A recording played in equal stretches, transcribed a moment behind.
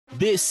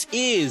This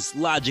is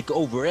Logic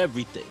Over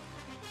Everything.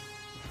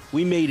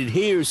 We made it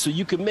here so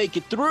you can make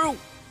it through.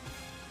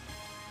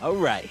 All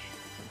right.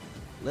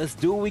 Let's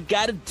do what we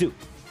got to do.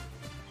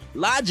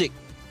 Logic,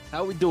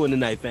 how we doing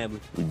tonight, family?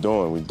 We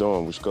doing.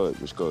 What's good?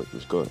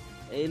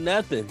 Ain't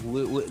nothing.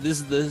 This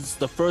is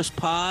the first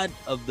pod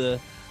of the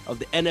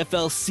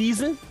NFL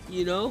season.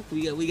 You know,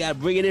 we got to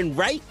bring it in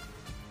right.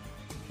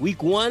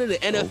 Week 1 of the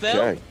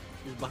NFL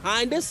is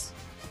behind us.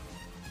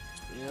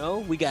 You know,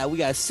 we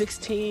got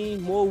 16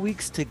 more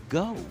weeks to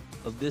go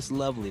of this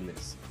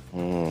loveliness.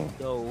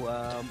 So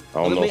I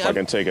don't know if I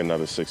can take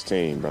another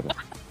 16, brother.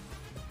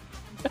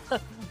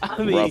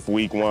 I mean, rough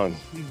week 1.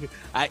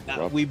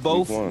 We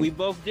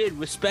both did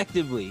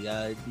respectively.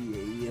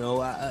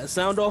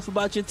 Sound off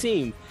about your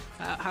team.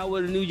 How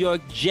were the New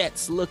York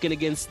Jets looking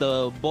against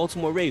the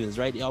Baltimore Ravens?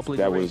 Right, y'all played.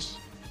 That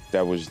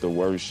was the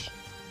worst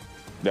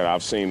that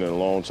I've seen in a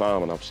long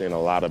time, and I've seen a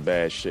lot of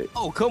bad shit.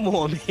 Oh, come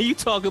on, man! You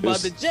talking about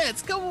the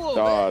Jets? Come on,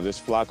 man. This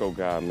Flacco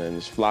guy,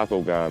 man.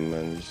 Flacco.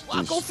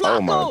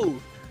 Oh my,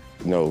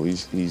 no,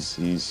 he's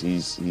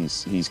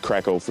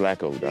Cracko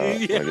Flacco, dog.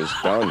 Yeah. Like,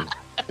 it's done.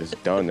 It's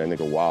done. That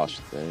nigga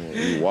washed. Man.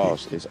 He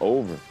washed. It's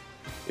over.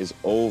 It's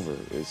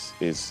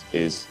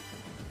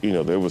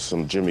there was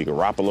some Jimmy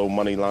Garoppolo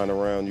money lying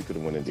around. You could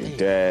have went into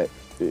that.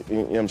 You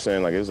know what I'm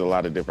saying? Like, there's a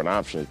lot of different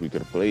options we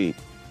could have played,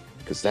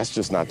 because that's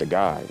just not the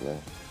guy, man.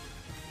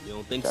 You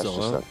don't think so,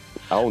 huh?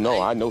 Oh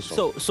no, I know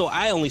so. So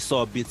I only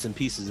saw bits and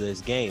pieces of this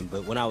game,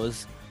 but when I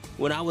was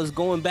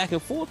going back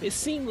and forth, it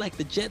seemed like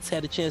the Jets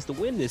had a chance to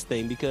win this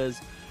thing because,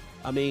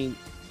 I mean,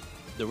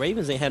 the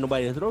Ravens ain't had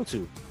nobody to throw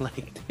to.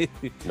 Like,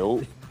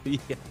 nope. Yeah.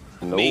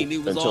 Nope. I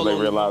mean, Until they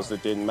realized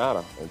it didn't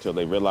matter.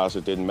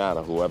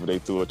 Whoever they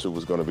threw it to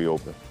was going to be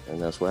open,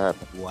 and that's what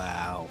happened.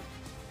 Wow.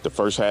 The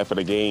first half of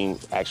the game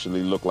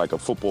actually looked like a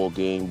football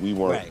game. We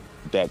weren't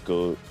that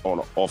good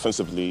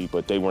offensively,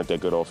 but they weren't that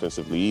good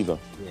offensively either.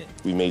 Yeah.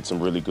 We made some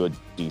really good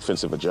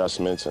defensive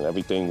adjustments, and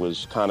everything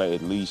was kind of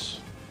at least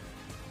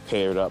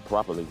paired up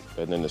properly.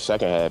 And then the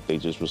second half, they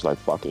just was like,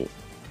 fuck it.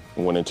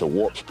 Went into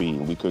warp speed,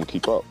 and we couldn't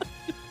keep up.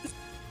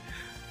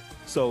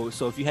 So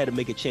if you had to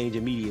make a change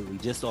immediately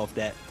just off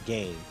that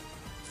game,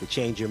 the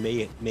change you're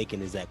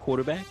making is that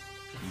quarterback?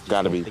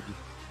 Gotta be.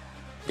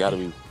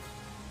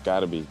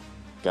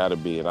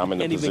 And I'm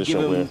in a position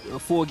where... Can't even give him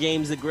 4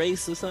 games of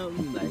grace or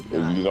something? Like,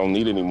 nah. We don't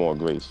need any more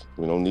grace.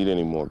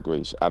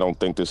 I don't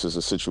think this is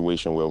a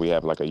situation where we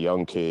have like a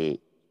young kid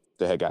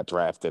that had got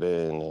drafted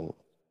in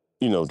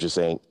and, just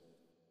ain't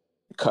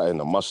cutting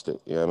the mustard.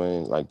 You know what I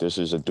mean? Like, this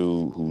is a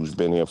dude who's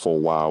been here for a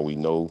while. We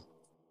know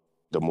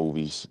the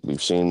movies.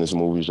 We've seen these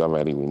movies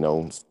already. We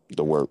know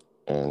the work.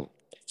 And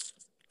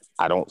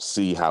I don't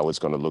see how it's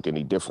going to look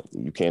any different.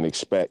 You can't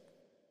expect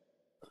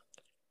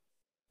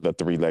the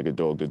 3-legged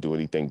dog to do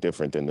anything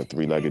different than the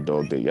 3-legged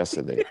dog did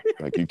yesterday.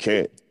 Like, you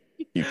can't.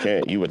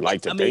 You would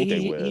like to think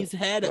they will.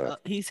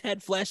 He's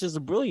had flashes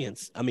of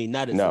brilliance. I mean,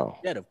 not as a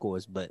Jet, of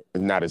course, but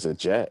not as a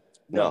Jet.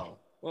 No.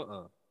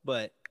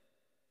 But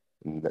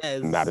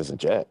not as a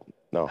Jet.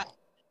 No.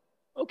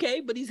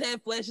 Okay, but he's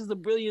had flashes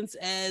of brilliance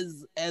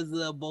as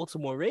a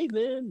Baltimore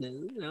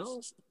Raven,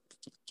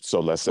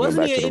 So let's send him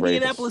back to the Ravens. Wasn't he an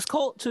Indianapolis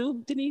Colt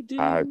too? Didn't he do?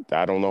 I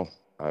don't know.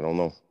 I don't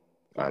know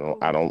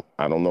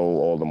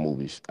all the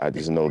movies. I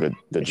just know that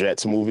the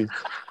Jets movie,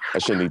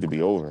 that shit need to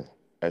be over.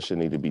 That shit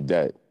need to be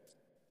dead.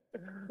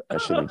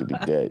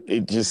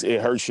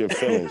 It hurts your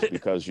feelings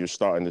because you're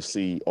starting to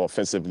see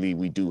offensively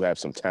we do have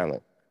some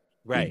talent.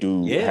 Right. We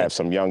do have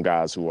some young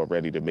guys who are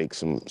ready to make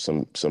some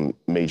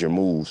major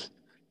moves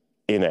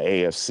in an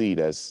AFC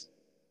that's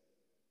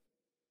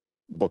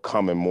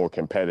becoming more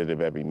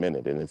competitive every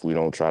minute. And if we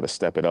don't try to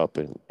step it up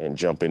and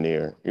jump in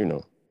there,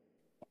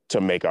 to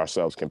make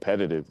ourselves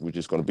competitive, we're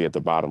just going to be at the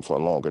bottom for a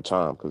longer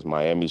time because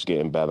Miami's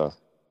getting better.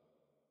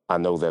 I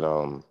know that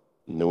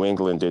New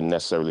England didn't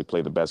necessarily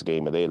play the best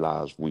game of their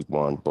lives week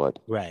 1, but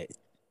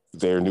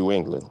they're New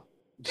England.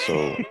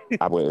 So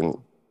I wouldn't,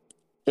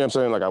 what I'm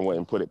saying? Like, I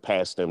wouldn't put it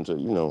past them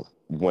to,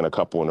 win a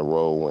couple in a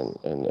row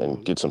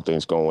and get some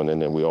things going.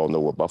 And then we all know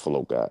what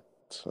Buffalo got.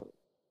 So.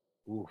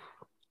 Oof.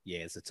 Yeah,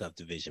 it's a tough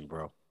division,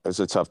 bro. It's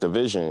a tough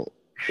division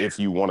if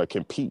you want to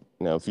compete.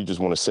 Now, if you just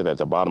want to sit at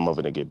the bottom of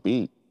it and get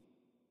beat,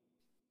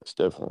 it's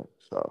different.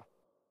 So,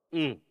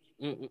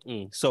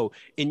 So,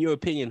 in your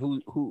opinion,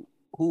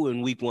 who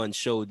in week 1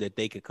 showed that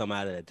they could come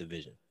out of that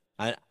division?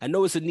 I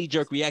know it's a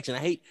knee-jerk reaction. I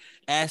hate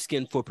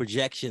asking for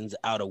projections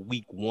out of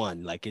week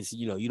 1. Like, it's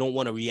you don't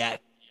want to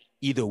react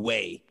either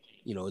way.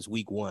 It's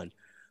week 1.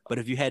 But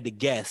if you had to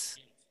guess,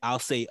 I'll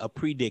say a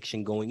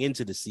prediction going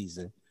into the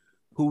season.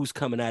 Who's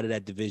coming out of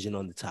that division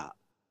on the top?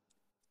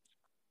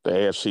 The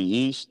AFC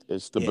East,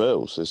 it's the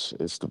Bills.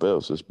 It's the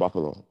Bills. It's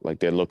Buffalo. Like,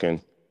 they're looking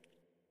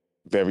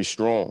very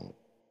strong.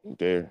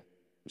 Their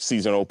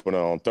season opener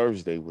on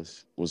Thursday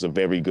was a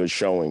very good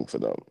showing for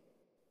them.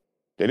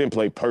 They didn't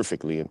play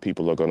perfectly, and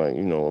people are going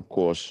to, of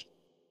course,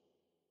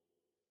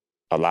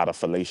 a lot of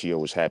fellatio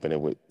was happening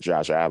with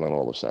Josh Allen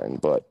all of a sudden.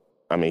 But,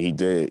 I mean, he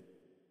did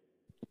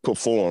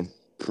perform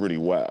pretty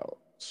well.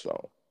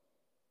 So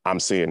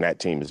I'm seeing that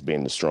team as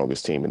being the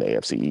strongest team in the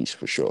AFC East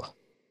for sure.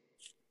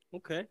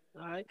 Okay.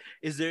 All right.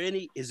 Is there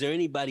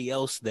anybody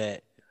else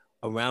that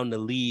around the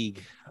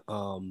league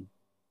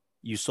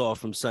you saw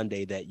from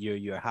Sunday that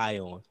you're high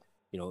on?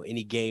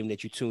 Any game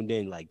that you tuned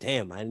in, like,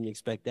 damn, I didn't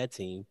expect that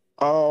team.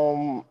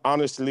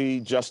 Honestly,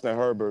 Justin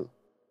Herbert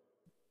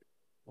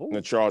and the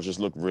Oh, Chargers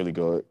look really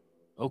good.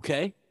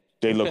 okay.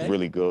 They look Okay.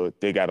 really good.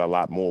 They got a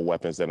lot more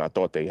weapons than I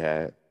thought they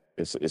had.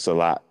 It's a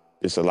lot.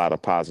 It's a lot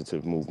of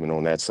positive movement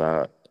on that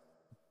side.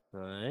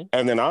 All right.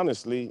 And then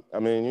honestly, I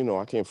mean,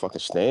 I can't fucking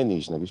stand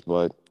these niggas,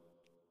 but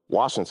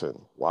Washington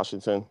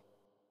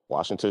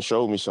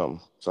showed me something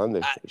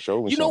Sunday. I, They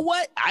showed me you know something.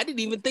 what? I didn't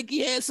even think he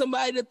had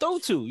somebody to throw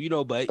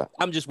to, but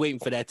I'm just waiting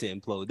for that to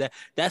implode.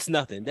 That's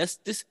nothing. This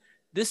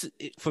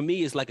for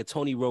me is like a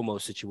Tony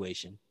Romo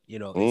situation.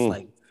 It's Mm.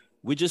 like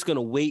we're just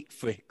gonna wait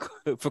for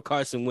for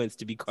Carson Wentz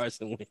to be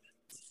Carson Wentz.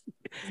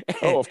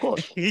 Oh, of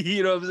course,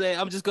 You know what I'm saying?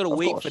 I'm just gonna of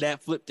wait for course,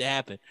 that flip to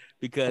happen of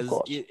because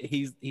course.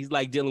 he's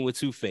like dealing with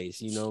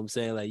Two-Face. You know what I'm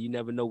saying? Like you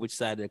never know which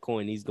side of the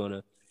coin he's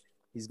gonna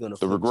The flip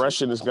to.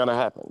 regression is gonna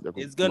happen. The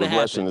It's gonna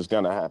regression happen. is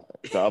gonna happen.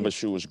 The other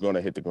shoe is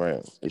gonna hit the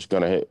ground. It's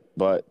gonna hit.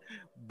 But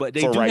But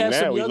they for do right have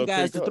some now, he young looked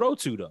pretty guys to good. throw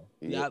to though.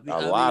 Yeah, Yeah,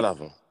 a I lot mean, of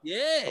them.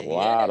 yeah, A yeah.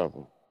 lot of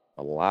them.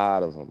 A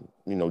lot of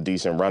them.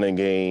 Decent running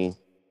game.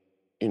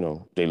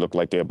 They look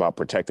like they're about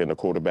protecting the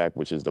quarterback,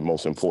 which is the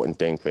most important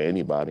thing for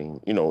anybody.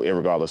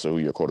 Irregardless of who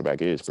your quarterback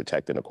is,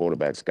 protecting the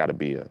quarterback's got to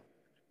be a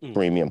Mm.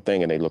 premium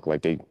thing, and they look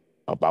like they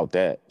about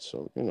that.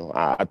 So,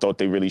 I thought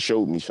they really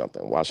showed me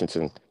something.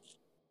 Washington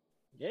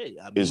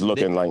Yeah, I is mean,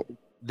 looking like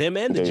them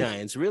and the they,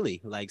 Giants really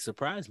like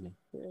surprised me.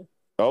 Yeah,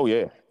 oh,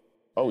 yeah.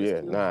 Oh, that's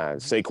yeah. good. Nah,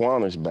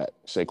 Saquon is back.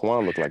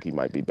 Saquon looked like he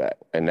might be back,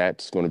 and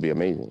that's going to be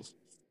amazing.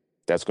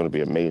 That's going to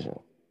be amazing.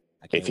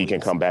 I If can't he wait can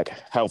to see. come back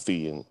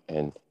healthy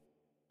and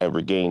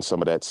regain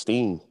some of that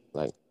steam,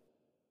 like,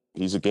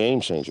 he's a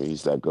game changer.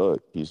 He's that good.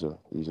 I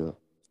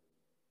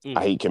Mm,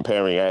 hate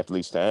comparing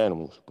athletes to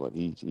animals, but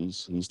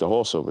he's the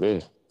horse over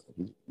there.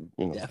 He,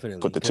 definitely,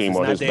 put the because team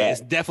on his it's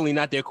back. definitely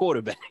not their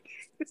quarterback.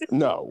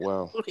 No,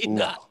 well, Definitely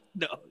no, not.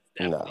 No,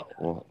 it's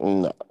definitely not.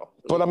 no.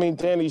 But I mean,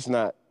 Danny's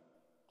not.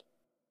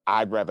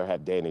 I'd rather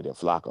have Danny than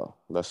Flacco.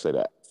 Let's say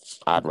that.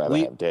 I'd rather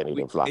We have Danny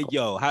than Flacco.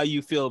 yo, how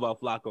you feel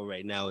about Flacco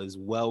right now is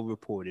well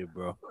reported,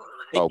 bro.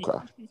 Okay.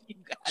 You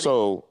got it.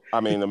 So, I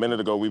mean, a minute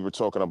ago we were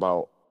talking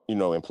about,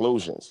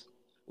 implosions.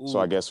 So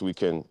I Ooh. guess we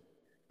can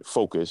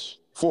focus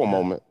for a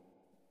moment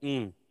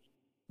Mm.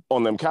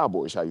 on them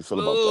Cowboys. How you feel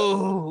about that?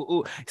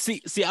 Ooh.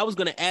 See, I was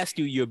gonna ask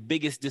you your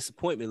biggest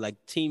disappointment, like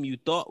team you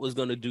thought was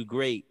gonna do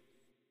great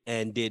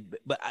and did,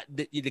 but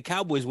the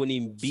Cowboys wouldn't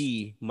even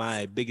be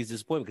my biggest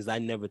disappointment because I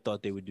never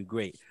thought they would do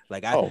great.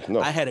 Like Oh, I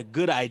no. had a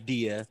good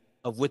idea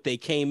of what they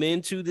came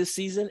into this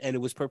season, and it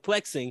was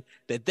perplexing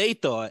that they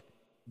thought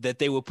that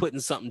they were putting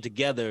something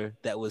together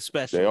that was They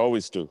special.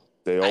 always do.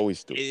 They I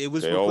always do. it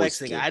was They always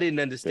perplexing. do. I didn't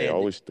They understand it.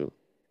 always do.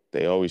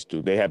 They always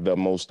do. They have the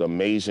most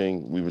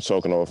amazing, we were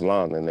talking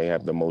offline, and they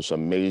have the most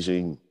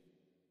amazing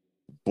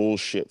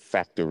bullshit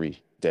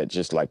factory that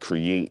just like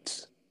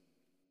creates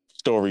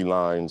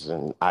storylines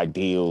and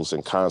ideals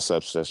and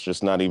concepts that's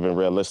just not even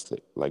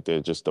realistic. Like they're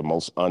just the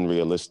most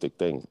unrealistic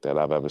thing that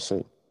I've ever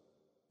seen.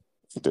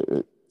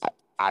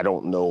 I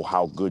don't know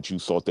how good you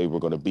thought they were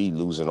going to be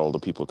losing all the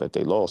people that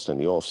they lost in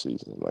the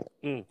offseason.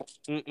 Like,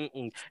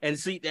 And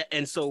see that,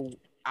 and so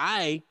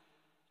I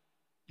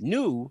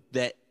knew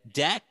that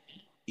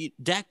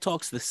Dak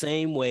talks the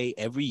same way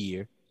every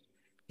year.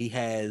 He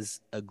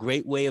has a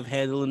great way of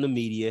handling the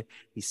media.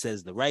 He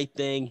says the right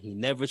thing. He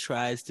never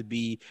tries to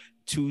be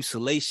too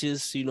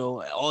salacious.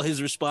 All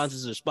his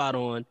responses are spot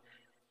on.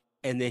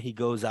 And then he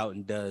goes out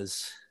and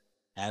does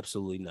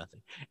absolutely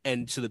nothing.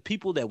 And to the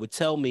people that would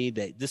tell me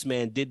that this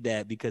man did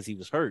that because he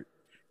was hurt,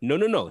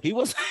 no. He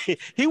was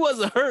he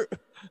wasn't hurt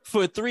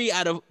for 3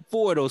 out of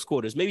 4 of those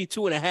quarters, maybe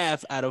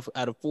 2.5 out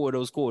of 4 of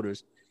those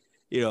quarters.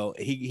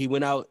 He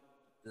went out,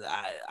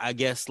 I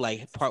guess,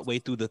 like partway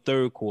through the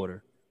third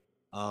quarter.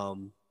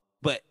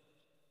 But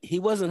he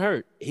wasn't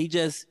hurt. He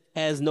just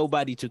has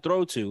nobody to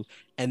throw to.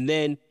 And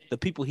then the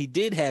people he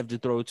did have to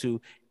throw to,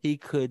 he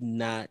could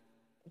not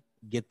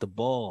get the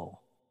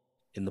ball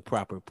in the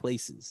proper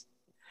places.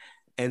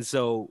 And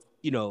so,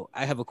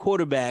 I have a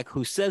quarterback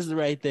who says the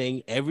right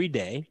thing every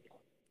day,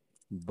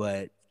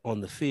 but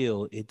on the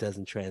field, it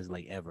doesn't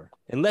translate ever.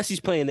 Unless he's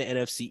playing the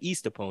NFC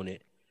East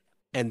opponent,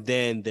 and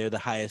then they're the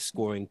highest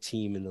scoring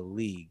team in the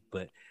league.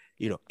 But,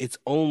 it's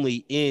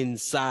only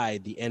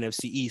inside the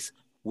NFC East,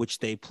 which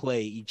they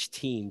play each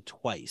team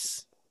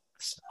twice.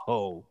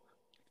 So,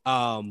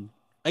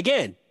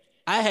 again,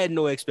 I had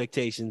no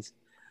expectations.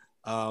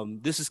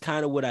 This is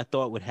kind of what I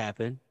thought would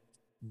happen.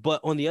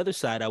 But on the other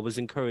side, I was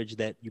encouraged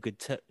that you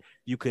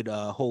could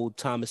hold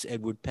Thomas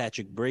Edward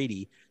Patrick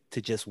Brady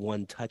to just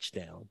 1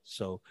 touchdown.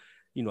 So,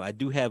 I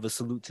do have a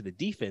salute to the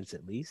defense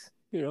at least.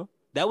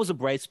 That was a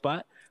bright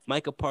spot.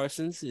 Micah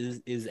Parsons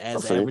is I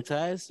as feel you.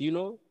 advertised.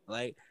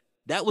 Like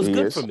that was He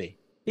good for is. me.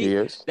 He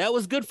is. That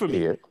was good for He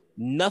me. is.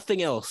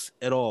 Nothing else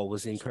at all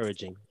was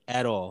encouraging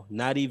at all.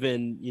 Not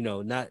even,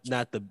 not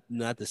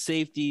the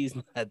safeties,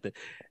 not the,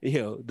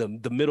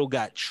 the middle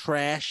got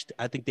trashed.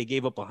 I think they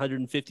gave up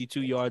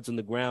 152 yards on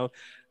the ground.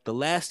 The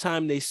last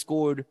time they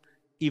scored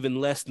even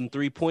less than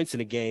 3 points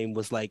in a game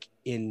was like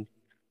in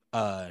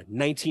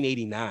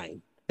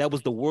 1989. That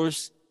was the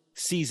worst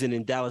season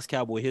in Dallas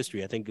Cowboy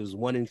history. I think it was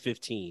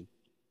 1-15.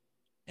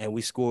 And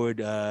we scored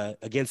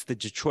against the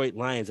Detroit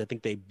Lions. I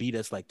think they beat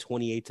us like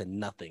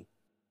 28-0.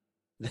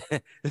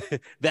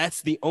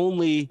 That's the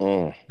only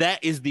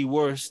that is the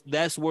worst.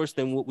 That's worse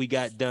than what we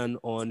got done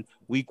on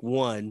week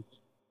 1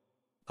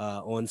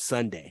 on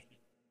Sunday,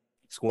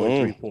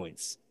 scoring 3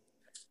 points.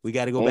 We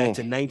got to go back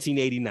to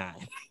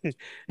 1989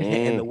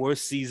 and the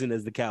worst season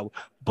as the Cowboys.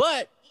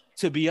 But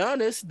to be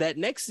honest, that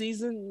next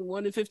season,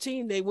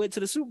 1-15, they went to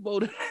the Super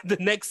Bowl the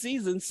next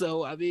season.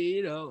 So I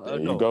mean, there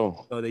you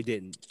go. No, they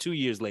didn't. 2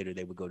 years later,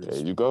 they would go to the There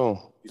Super you Bowl.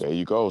 go. There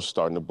you go.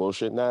 Starting the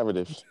bullshit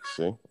narrative.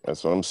 See,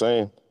 that's what I'm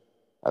saying.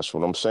 That's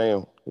what I'm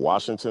saying.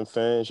 Washington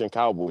fans and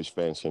Cowboys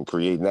fans can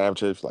create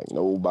narratives like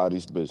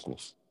nobody's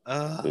business.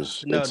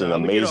 It's an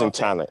amazing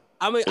talent.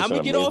 I'm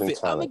gonna get off it.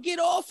 I'm gonna get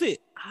off it.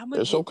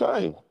 It's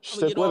okay.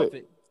 Stick with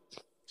it.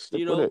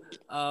 Stick with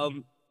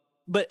it.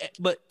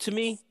 But to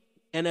me,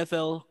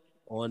 NFL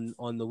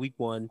on the week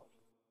 1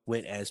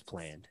 went as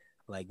planned.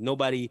 Like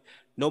nobody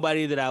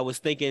that I was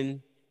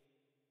thinking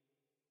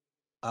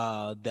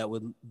that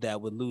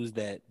would lose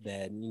that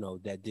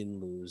didn't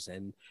lose,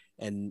 and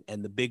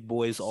the big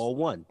boys all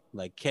won.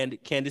 Like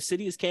Kansas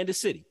City is Kansas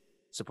City.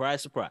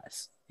 Surprise,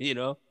 surprise.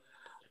 Yeah,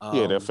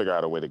 they'll figure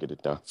out a way to get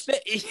it done.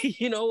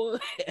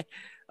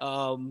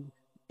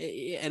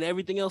 And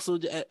everything else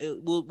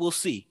we'll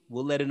see.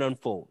 We'll let it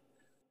unfold.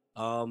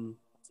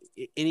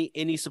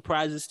 Any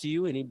surprises to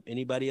you?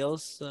 Anybody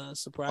else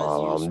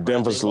surprise you?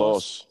 Denver's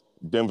loss.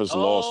 Denver's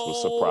loss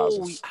was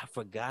surprising. I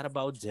forgot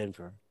about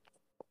Denver.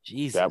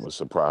 Jesus. That was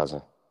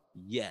surprising.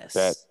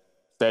 Yes.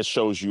 That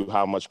shows you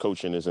how much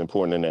coaching is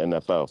important in the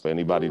NFL. For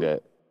anybody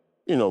that,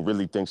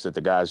 really thinks that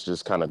the guys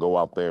just kind of go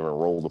out there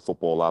and roll the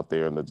football out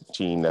there and the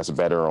team that's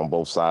better on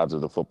both sides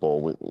of the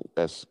football.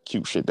 That's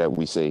cute shit that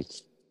we say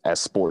as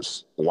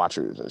sports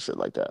watchers and shit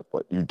like that.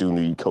 But you do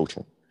need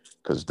coaching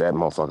because that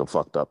motherfucker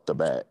fucked up the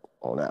bag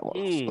on that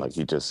one. Like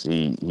he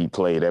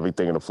played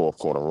everything in the fourth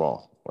quarter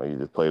wrong. Like he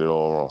just played it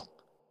all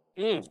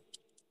wrong.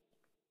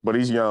 But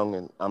he's young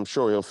and I'm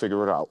sure he'll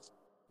figure it out.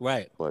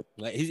 Right. But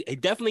he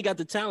definitely got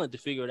the talent to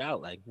figure it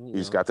out. Like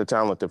he's got the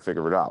talent to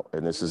figure it out.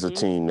 And this is a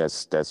team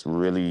that's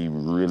really,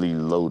 really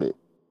loaded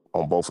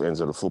on both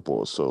ends of the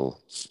football. So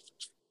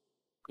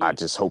I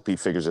just hope he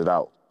figures it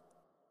out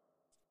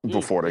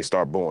before they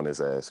start booing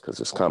his ass, because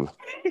it's coming.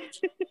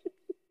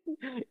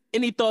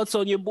 Any thoughts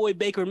on your boy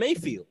Baker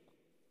Mayfield?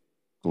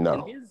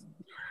 No.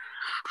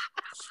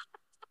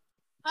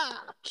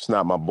 It's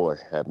not my boy.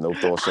 I have no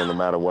thoughts on the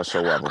matter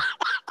whatsoever.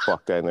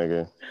 Fuck that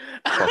nigga.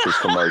 Fuck his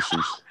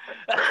commercials.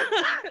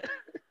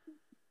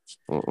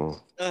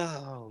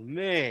 Oh,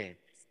 man.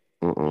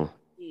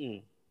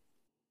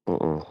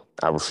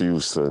 I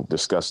refuse to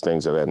discuss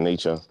things of that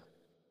nature.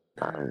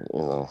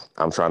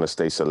 I'm trying to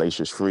stay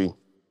salacious free.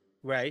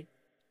 Right.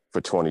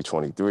 For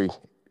 2023.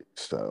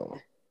 So,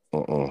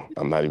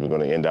 I'm not even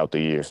going to end out the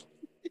year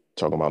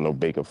talking about no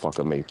Baker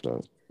fucking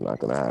Mayfield. Not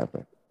going to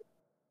happen.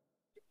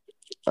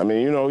 I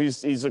mean,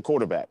 he's a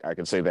quarterback. I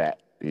can say that.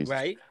 He's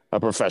right. A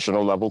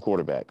professional level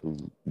quarterback who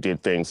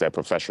did things that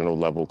professional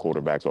level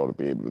quarterbacks ought to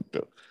be able to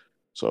do.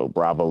 So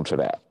bravo to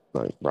that.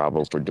 Like,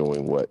 bravo for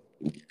doing what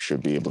you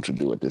should be able to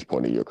do at this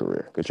point in your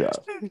career. Good job.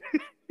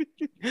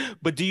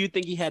 But do you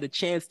think he had a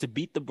chance to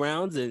beat the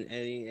Browns and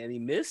he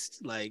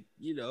missed? Like,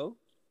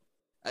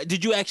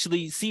 did you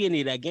actually see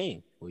any of that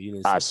game? Well, you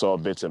didn't see I saw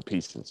bits and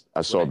pieces.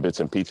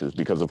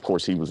 Because, of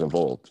course, he was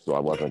involved. So I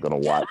wasn't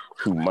going to watch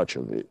too much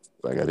of it.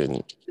 Like, I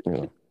didn't,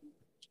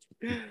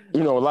 a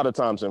lot of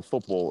times in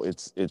football,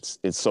 it's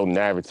so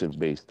narrative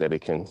based that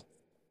it can,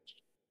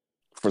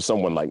 for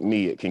someone like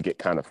me, it can get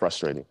kind of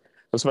frustrating,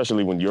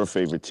 especially when your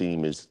favorite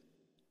team is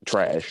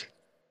trash.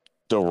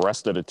 The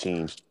rest of the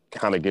teams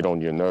kind of get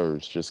on your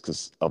nerves just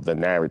because of the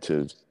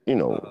narrative,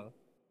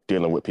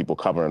 dealing with people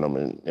covering them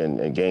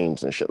in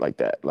games and shit like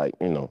that. Like,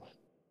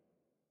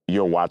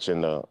 you're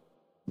watching the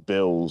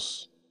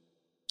Bills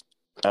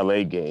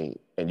LA game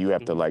and you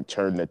have to like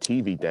turn the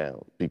TV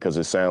down because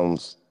it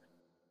sounds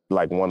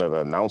like one of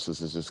the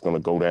announcers is just going to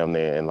go down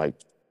there and like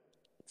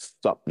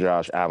suck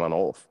Josh Allen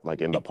off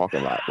like in the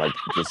parking lot. Like,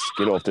 just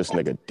get off this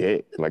nigga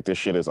dick. Like, this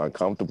shit is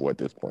uncomfortable at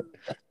this point.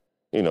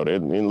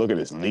 Look at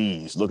his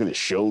knees, look at his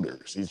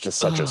shoulders. He's just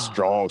such a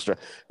strong.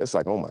 It's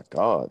like, oh my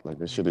God, like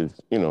this shit is,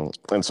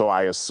 And so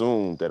I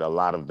assumed that a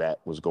lot of that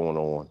was going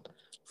on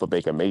for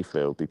Baker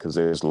Mayfield because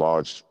there's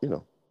large,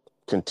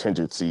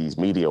 contingencies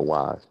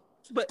media-wise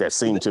that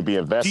seem to be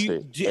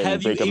invested.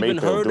 Have you even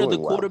heard of the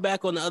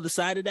quarterback on the other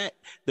side of that?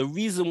 The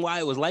reason why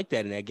it was like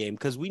that in that game,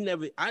 because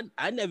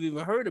I never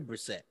even heard of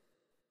Brissett.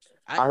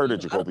 I heard of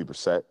Jacoby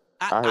Brissett.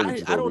 I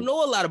don't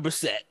know a lot of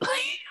Brissett.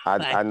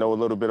 I know a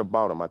little bit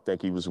about him. I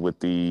think he was with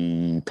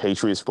the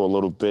Patriots for a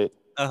little bit.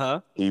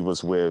 Uh-huh. He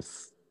was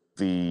with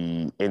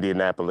the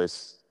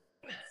Indianapolis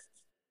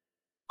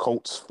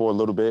Colts for a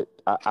little bit.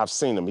 I've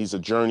seen him. He's a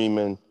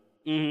journeyman,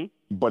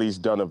 but he's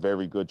done a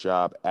very good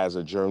job as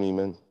a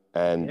journeyman.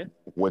 And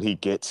when he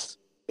gets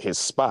his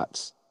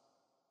spots,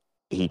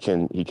 he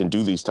can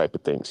do these type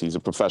of things. He's a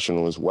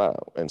professional as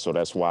well. And so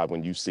that's why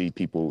when you see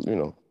people,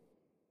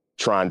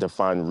 trying to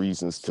find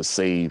reasons to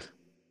save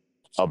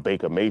a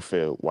Baker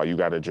Mayfield while you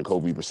got a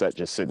Jacoby Brissett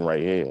just sitting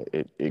right here,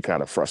 it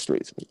kind of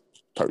frustrates me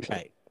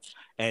personally.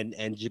 Right.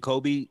 And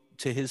Jacoby,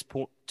 to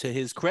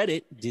his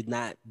credit, did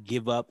not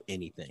give up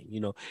anything.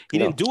 He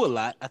didn't do a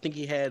lot. I think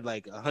he had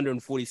like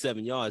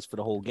 147 yards for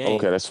the whole game.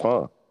 Okay, that's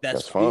fine.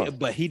 That's fine.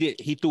 But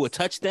he threw a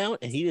touchdown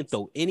and he didn't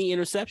throw any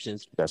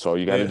interceptions. That's all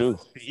you got to do.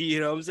 You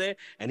know what I'm saying?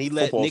 And he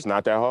let Football's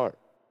not that hard.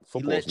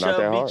 Football's not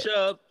that hard.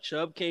 Chubb.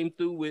 Chubb came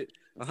through with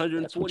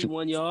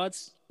 141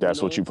 yards.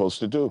 That's what you're supposed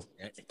to do.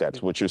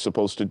 That's what you're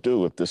supposed to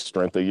do. If the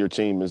strength of your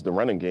team is the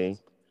running game,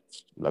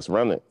 let's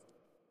run it.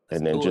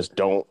 And then just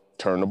don't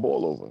turn the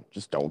ball over.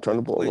 Just don't turn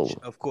the ball over.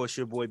 Of course,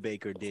 your boy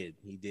Baker did.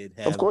 He did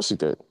have. Of course he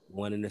did.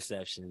 One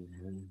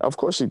interception. Of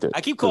course he did.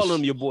 I keep calling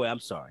him your boy. I'm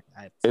sorry.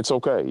 It's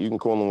okay. You can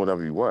call him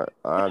whatever you want.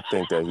 I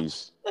think that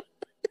he's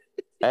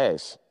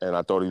ass, and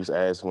I thought he was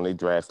ass when they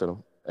drafted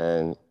him.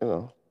 And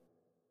I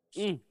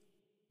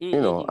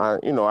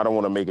don't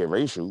want to make it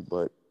racial,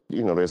 but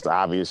there's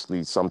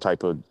obviously some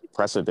type of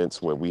precedence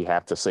where we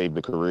have to save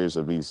the careers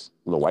of these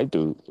little white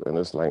dudes, and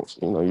it's like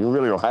you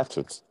really don't have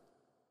to.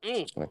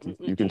 Like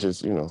you can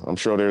just I'm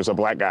sure there's a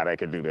black guy that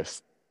can do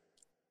this,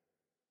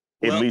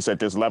 at least at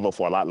this level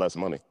for a lot less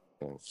money.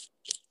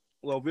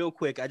 Well, real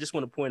quick, I just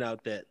want to point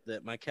out that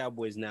my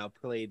Cowboys now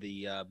play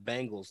the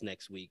Bengals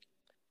next week,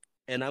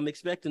 and I'm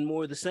expecting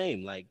more of the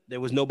same. Like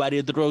there was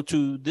nobody to throw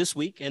to this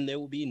week, and there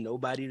will be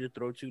nobody to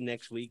throw to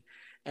next week,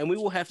 and we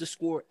will have to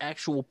score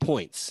actual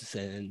points,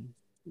 and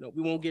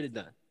we won't get it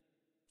done.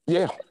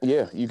 Yeah,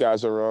 you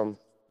guys are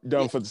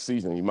done for the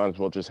season. You might as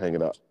well just hang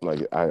it up.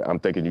 Like I'm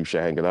thinking you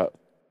should hang it up.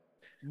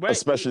 Right.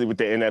 Especially with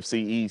the NFC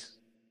East.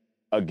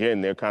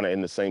 Again, they're kind of in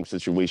the same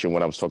situation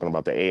when I was talking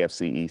about the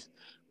AFC East,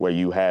 where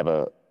you have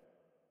a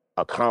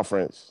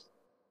conference,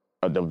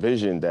 a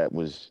division that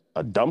was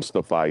a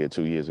dumpster fire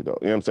 2 years ago.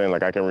 You know what I'm saying?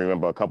 Like I can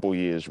remember a couple of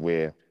years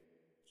where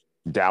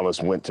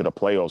Dallas went to the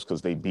playoffs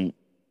because they beat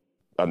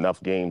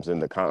enough games in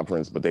the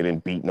conference, but they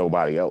didn't beat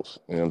nobody else.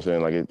 You know what I'm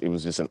saying? Like it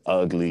was just an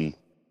ugly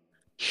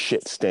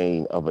shit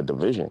stain of a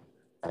division.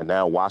 And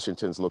now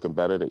Washington's looking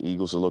better, the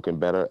Eagles are looking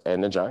better,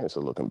 and the Giants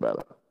are looking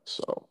better.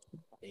 So,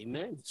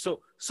 amen.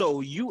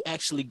 So you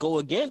actually go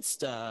against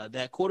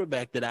that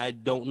quarterback that I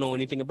don't know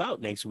anything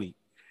about next week,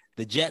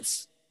 the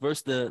Jets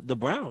versus the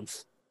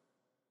Browns.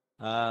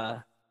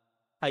 How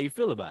you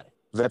feel about it?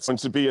 That's going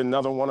to be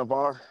another one of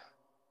our.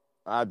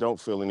 I don't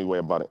feel any way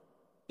about it.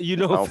 I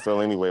don't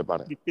feel any way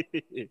about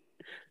it.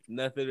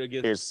 Nothing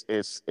against.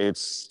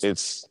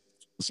 It's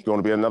going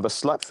to be another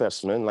slut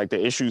fest, man. Like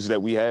the issues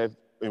that we had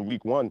in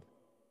week 1.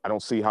 I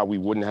don't see how we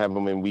wouldn't have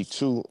them in week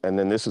 2. And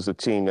then this is a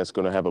team that's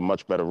going to have a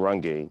much better run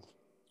game.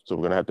 So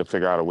we're going to have to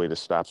figure out a way to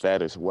stop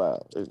that as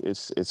well.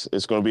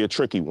 It's going to be a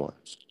tricky one.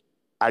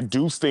 I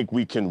do think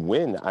we can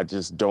win. I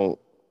just don't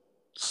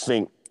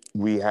think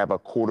we have a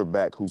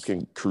quarterback who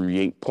can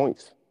create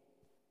points.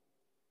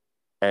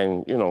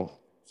 And,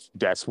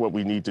 that's what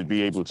we need to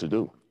be able to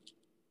do.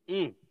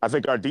 I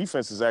think our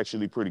defense is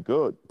actually pretty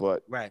good,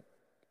 but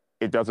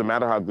it doesn't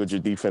matter how good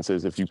your defense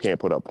is if you can't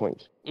put up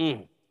points.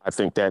 I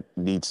think that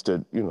needs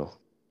to,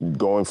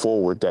 going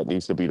forward, that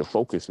needs to be the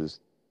focus is,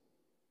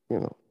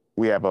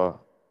 we have a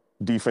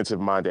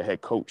defensive-minded head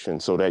coach, and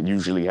so that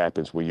usually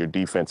happens where your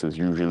defense is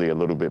usually a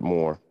little bit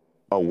more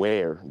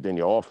aware than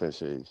your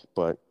offense is.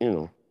 But,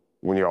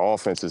 when your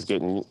offense is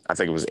getting, I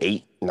think it was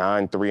 8,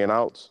 9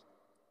 3-and-outs,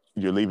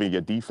 you're leaving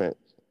your defense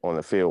on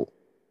the field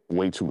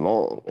way too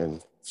long,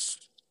 and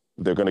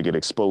they're going to get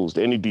exposed.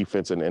 Any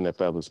defense in the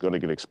NFL is going to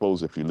get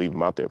exposed if you leave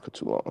them out there for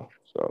too long.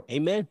 So,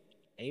 Amen.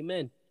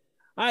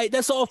 All right,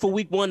 that's all for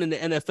week 1 in the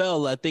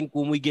NFL. I think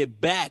when we get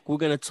back, we're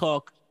going to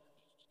talk,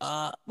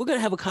 we're going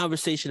to have a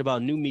conversation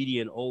about new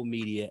media and old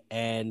media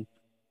and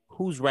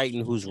who's right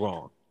and who's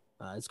wrong.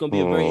 It's going to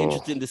be a very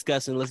interesting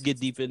discussion. Let's get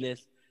deep in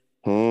this.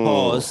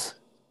 Pause.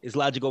 It's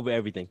Logic Over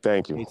Everything.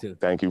 Thank you.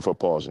 Thank you for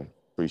pausing.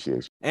 Appreciate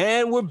you.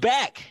 And we're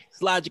back.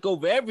 It's Logic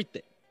Over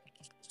Everything.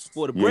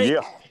 For the break.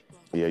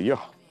 Yeah.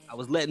 I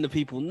was letting the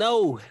people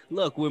know,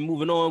 look, we're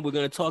moving on. We're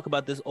going to talk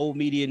about this old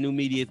media, new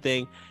media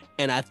thing.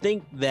 And I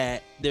think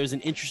that there's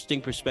an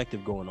interesting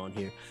perspective going on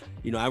here.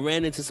 I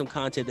ran into some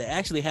content that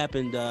actually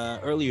happened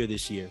earlier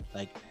this year,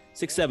 like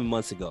 6-7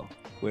 months ago,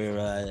 where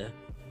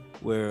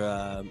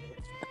I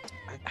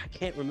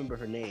can't remember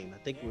her name.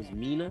 I think it was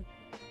Mina.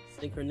 I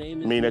think her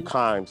name is Mina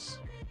Kimes.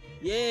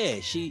 Yeah,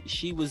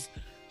 she was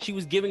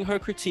giving her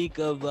critique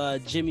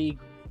of Jimmy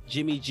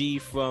G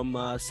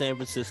from San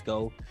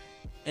Francisco,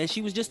 and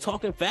she was just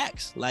talking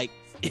facts. Like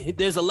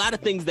there's a lot of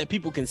things that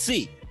people can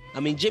see. I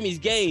mean, Jimmy's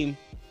game.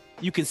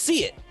 You can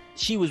see it.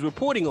 She was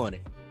reporting on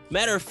it.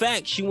 Matter of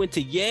fact, she went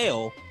to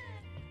Yale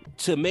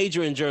to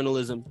major in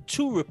journalism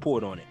to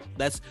report on it.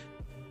 That's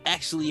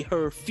actually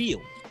her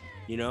field,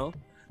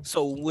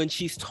 So when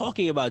she's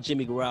talking about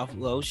Jimmy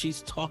Garoppolo,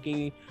 she's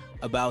talking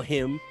about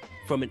him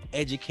from an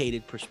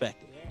educated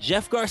perspective.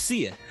 Jeff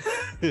Garcia,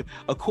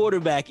 a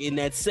quarterback in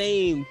that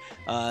same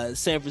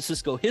San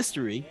Francisco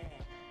history,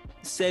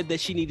 said that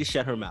she needed to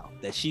shut her mouth,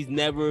 that she's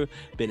never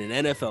been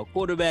an NFL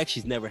quarterback,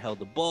 she's never held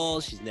the ball,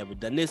 she's never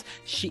done this.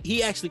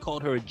 He actually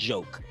called her a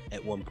joke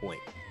at one point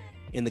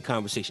in the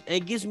conversation. And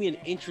it gives me an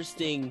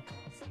interesting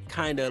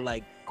kind of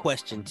like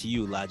question to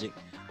you, Logic.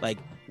 Like,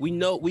 we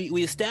know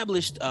we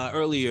established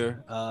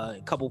earlier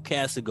a couple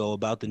casts ago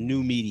about the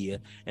new media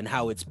and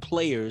how it's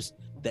players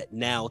that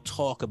now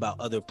talk about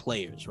other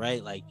players,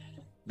 right? Like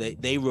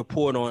they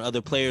report on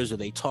other players, or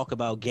they talk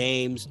about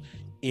games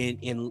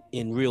in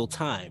real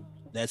time.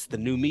 That's the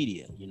new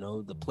media. You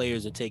know, the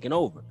players are taking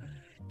over.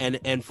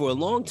 And for a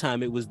long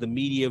time, it was the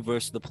media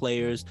versus the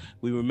players.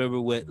 We remember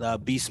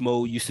what Beast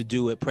Mode used to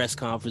do at press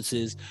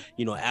conferences.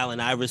 You know, Allen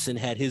Iverson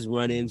had his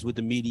run-ins with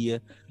the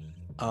media.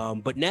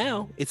 But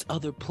now it's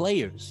other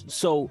players.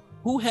 So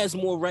who has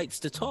more rights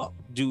to talk?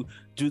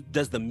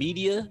 Does the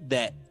media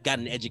that got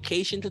an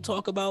education to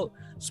talk about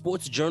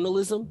sports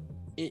journalism,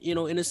 you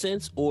know, in a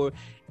sense, or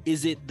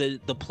is it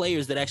the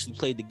players that actually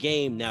played the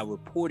game now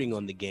reporting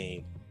on the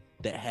game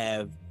that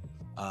have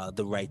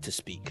the right to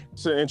speak?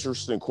 It's an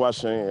interesting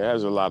question. It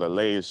has a lot of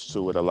layers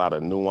to it, a lot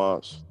of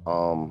nuance.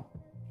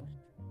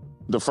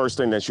 The first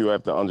thing that you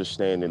have to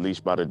understand, at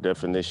least by the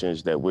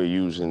definitions that we're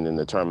using in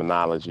the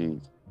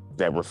terminology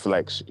that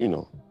reflects, you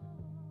know,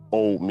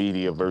 old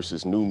media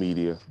versus new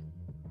media.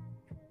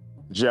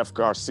 Jeff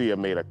Garcia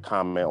made a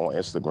comment on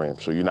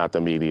Instagram. So you're not the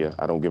media.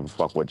 I don't give a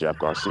fuck what Jeff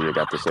Garcia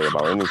got to say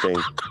about anything.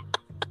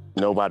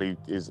 Nobody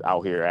is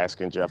out here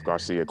asking Jeff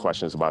Garcia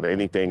questions about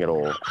anything at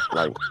all.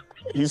 Like,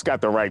 he's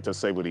got the right to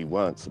say what he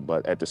wants,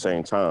 but at the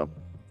same time,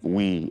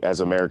 we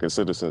as American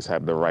citizens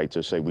have the right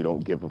to say we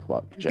don't give a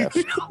fuck, Jeff.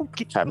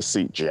 Have a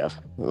seat, Jeff.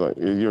 Like,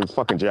 you're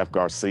fucking Jeff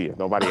Garcia.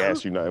 Nobody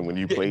asked you nothing when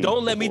you played.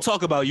 Don't let me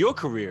talk about your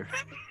career.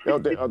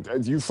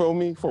 You feel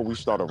me? Before we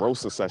start a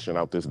roaster session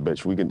out this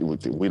bitch,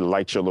 we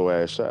light your little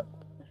ass up.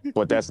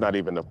 But that's not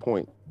even the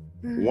point.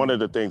 One of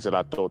the things that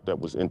I thought that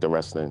was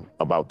interesting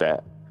about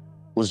that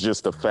was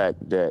just the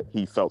fact that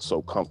he felt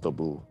so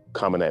comfortable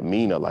coming at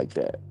Mina like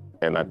that.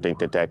 And I think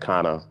that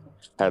kind of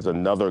has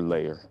another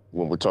layer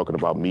when we're talking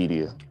about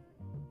media.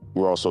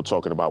 We're also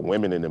talking about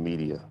women in the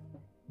media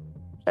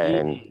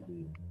and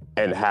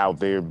how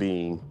they're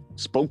being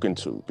spoken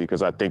to,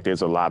 because I think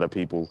there's a lot of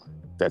people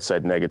that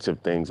said negative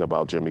things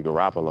about Jimmy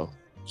Garoppolo.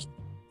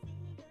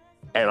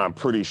 And I'm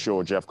pretty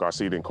sure Jeff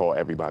Garcia didn't call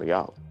everybody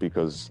out,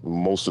 because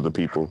most of the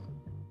people,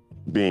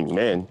 being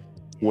men,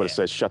 would have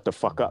said, shut the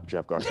fuck up,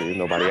 Jeff Garcia.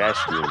 Nobody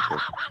asked you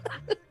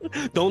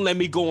anything. Don't let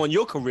me go on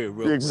your career,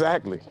 real.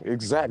 Exactly.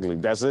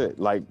 That's it.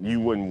 Like, you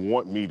wouldn't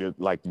want me to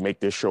like make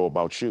this show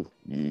about you.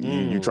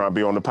 You trying to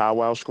be on the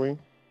powwow screen?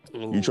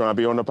 You trying to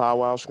be on the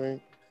powwow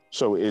screen?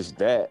 So it's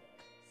that.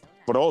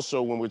 But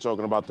also, when we're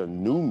talking about the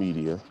new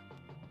media,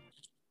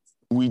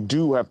 we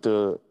do have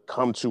to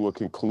come to a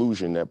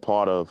conclusion that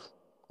part of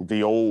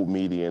the old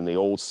media and the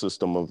old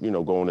system of, you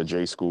know, going to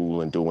J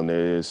school and doing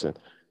this and,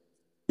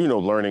 you know,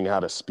 learning how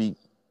to speak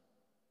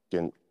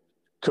and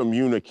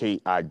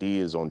communicate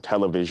ideas on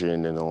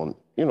television and on,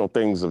 you know,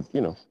 things of, you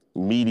know,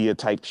 media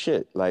type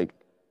shit. Like,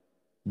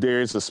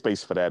 there's a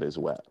space for that as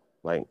well.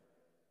 Like,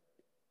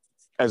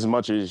 as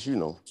much as, you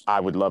know, I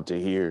would love to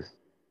hear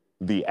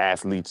the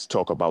athletes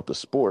talk about the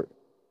sport,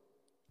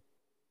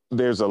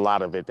 there's a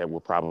lot of it that will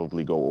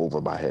probably go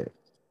over my head.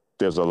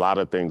 There's a lot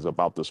of things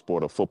about the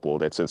sport of football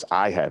that, since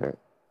I hadn't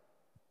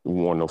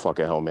worn no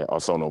fucking helmet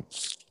or saw no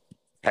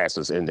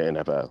passes in the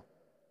NFL,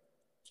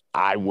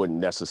 I wouldn't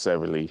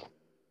necessarily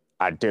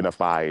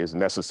identify as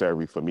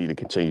necessary for me to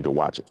continue to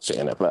watch it, the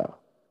NFL.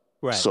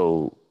 Right.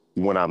 So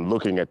when I'm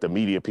looking at the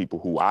media people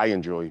who I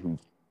enjoy, who,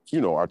 you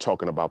know, are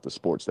talking about the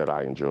sports that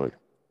I enjoy,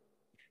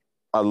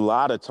 a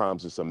lot of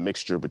times it's a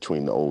mixture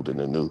between the old and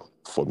the new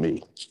for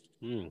me.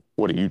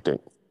 What do you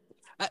think?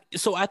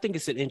 So I think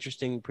it's an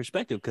interesting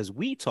perspective, because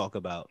we talk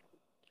about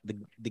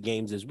the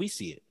games as we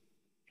see it.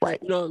 Right.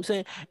 You know what I'm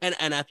saying?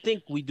 And I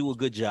think we do a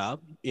good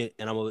job. And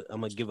I'm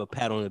gonna give a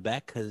pat on the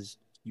back, because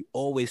you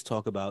always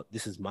talk about,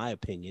 this is my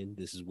opinion,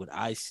 this is what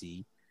I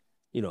see,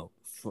 you know,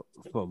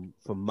 from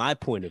my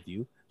point of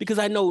view, because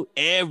I know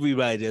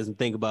everybody doesn't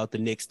think about the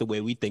Knicks the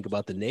way we think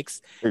about the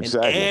Knicks.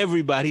 Exactly. And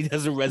everybody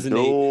doesn't resonate.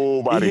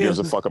 Nobody gives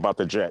a fuck about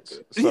the Jets.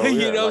 So, yeah,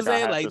 you know what I'm saying? I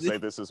have like, to say,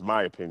 this is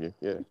my opinion.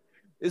 Yeah.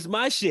 It's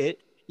my shit.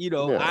 You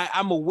know, Yeah.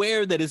 I'm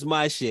aware that it's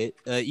my shit.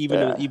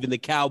 Even the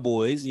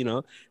Cowboys, you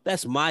know,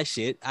 that's my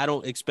shit. I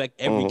don't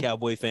expect every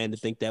Cowboy fan to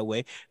think that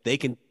way. They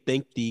can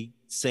think the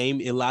same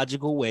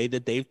illogical way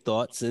that they've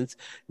thought since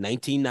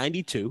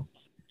 1992.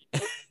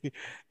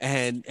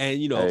 and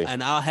you know,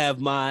 and I'll have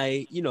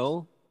my, you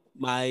know,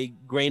 my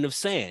grain of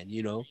sand,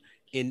 you know,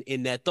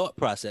 in that thought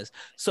process.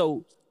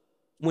 So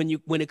when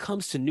it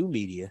comes to new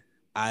media,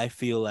 I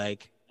feel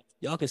like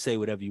y'all can say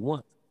whatever you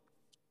want,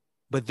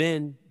 but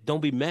then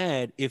don't be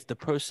mad if the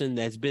person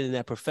that's been in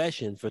that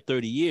profession for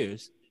 30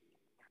 years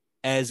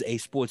as a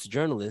sports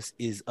journalist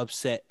is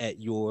upset at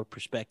your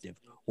perspective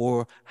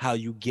or how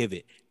you give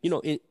it.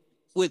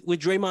 With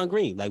Draymond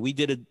Green, like we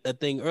did a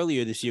thing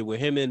earlier this year where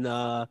him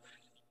and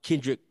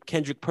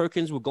Kendrick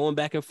Perkins were going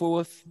back and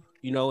forth,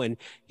 and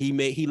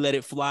he let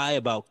it fly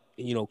about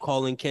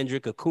calling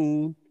Kendrick a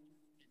coon,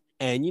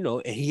 and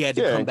and he had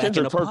to Yeah, come and back and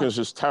Kendrick apologize. Perkins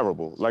is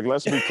terrible. Like,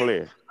 let's be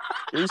clear.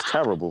 He's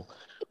terrible,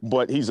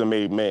 but he's a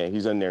made man.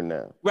 He's in there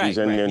now. He's Right,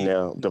 in right. there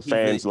now. The He's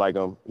fans lit. like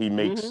him. He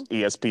makes Hmm.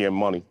 ESPN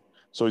money.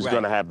 So he's Right.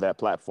 gonna have that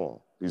platform.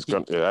 He's He,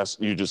 gonna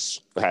you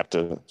just have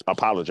to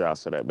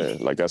apologize to that man.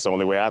 Like that's the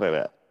only way out of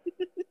that.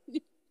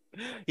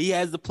 he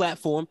has the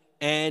platform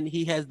and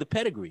he has the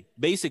pedigree.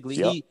 Basically,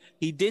 Yep.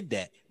 he did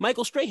that.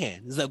 Michael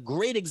Strahan is a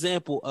great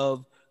example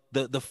of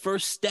the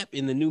first step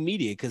in the new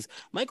media because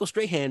Michael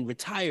Strahan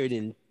retired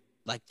in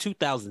like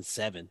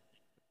 2007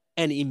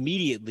 and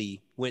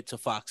immediately went to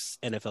Fox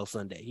NFL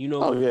Sunday.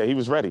 Oh yeah, he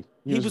was ready.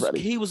 He He was was ready.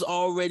 he was He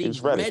already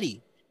was ready.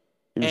 ready.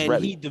 He was And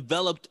ready. he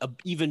developed a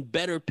even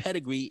better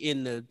pedigree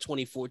in the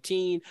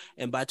 2014,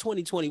 and by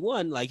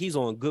 2021, like he's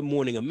on Good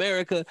Morning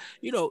America.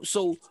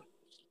 So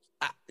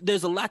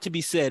there's a lot to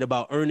be said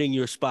about earning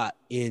your spot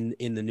in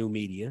the new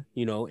media,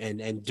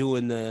 and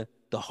doing the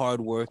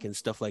hard work and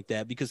stuff like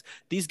that, because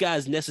these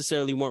guys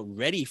necessarily weren't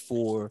ready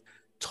for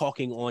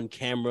talking on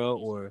camera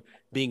or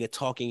being a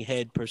talking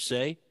head per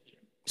se.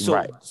 So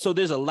Right. so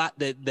there's a lot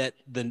that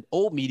the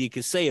old media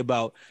could say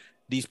about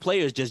these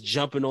players just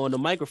jumping on the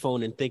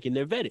microphone and thinking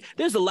they're vetted.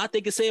 There's a lot they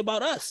could say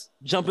about us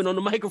jumping on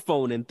the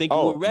microphone and thinking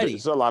we're Oh, ready.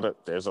 there's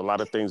a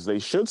lot of things they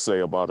should say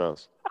about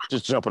us.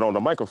 Just jumping on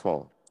the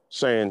microphone,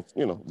 saying,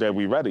 that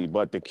we ready.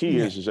 But the key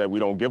Yeah. is that we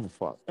don't give a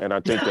fuck. And I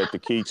think that the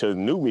key to the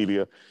new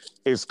media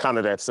is kind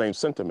of that same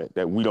sentiment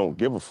that we don't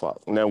give a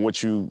fuck. Now,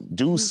 what you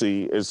do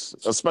see is,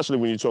 especially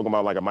when you're talking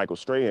about like a Michael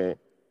Strahan,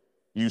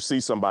 you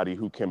see somebody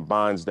who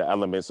combines the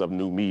elements of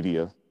new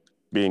media,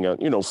 being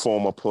a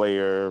former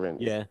player,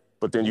 Yeah.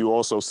 but then you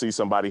also see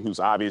somebody who's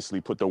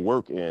obviously put the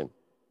work in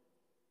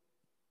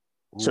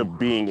to Ooh.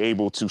 being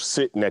able to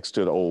sit next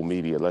to the old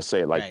media, let's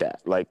say it like Right.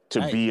 that, like to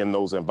Right. be in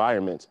those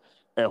environments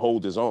and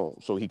hold his own.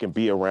 So he can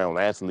be around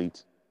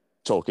athletes,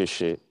 talk his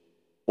shit,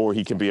 or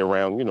he can be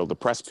around, the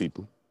press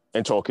people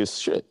and talk his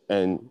shit.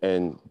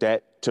 And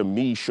that to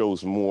me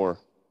shows more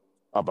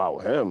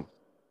about him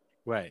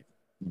Right.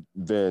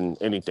 than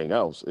anything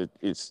else.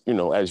 It's,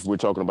 as we're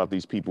talking about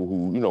these people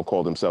who,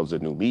 call themselves the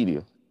new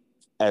media,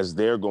 as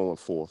they're going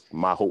forth,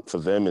 my hope for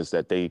them is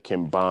that they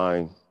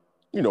combine,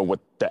 what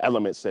the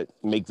elements that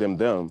make them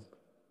them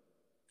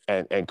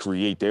and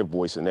create their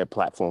voice and their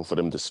platform for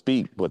them to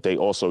speak, but they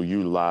also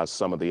utilize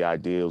some of the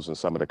ideals and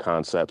some of the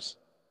concepts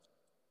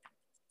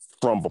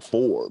from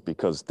before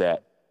because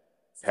that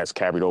has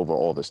carried over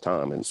all this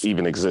time and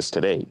even exists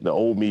today. The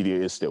old media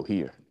is still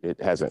here.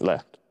 It hasn't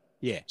left.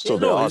 Yeah. So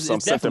there No, are some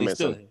it's definitely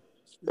sentiments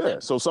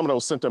still. so some of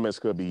those sentiments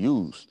could be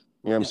used.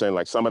 You know what I'm saying?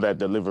 Like some of that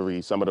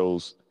delivery, some of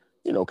those,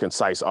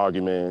 concise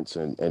arguments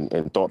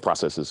and thought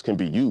processes can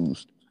be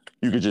used.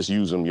 You could just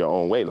use them your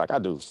own way, like I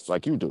do,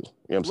 like you do. You know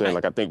what I'm saying?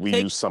 Right. Like I think we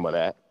Take use some of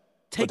that,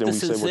 but take then the we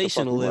say what the fuck we want.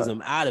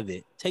 sensationalism out of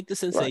it. Take the Right.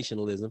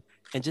 sensationalism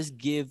and just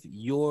give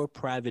your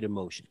private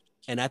emotion.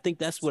 And I think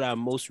that's what I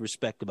most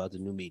respect about the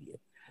new media.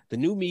 The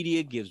new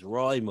media gives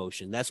raw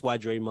emotion. That's why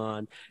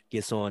Draymond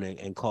gets on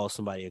and calls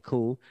somebody a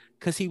coon,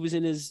 because he was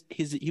in his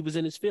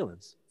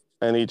feelings.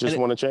 And he just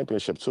And won a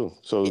championship too. it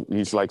So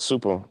he's like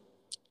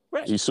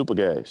right. he's super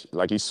gas.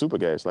 Like he's super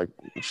gas. Like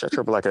shut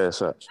your black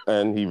ass up.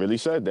 And he really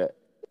said that.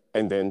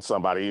 And then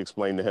somebody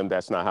explained to him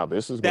that's not how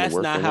this is going to That's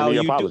work. not And then how he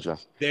you do.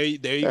 apologized. There you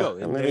Yeah. go.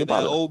 And And then he there, the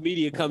apologized. old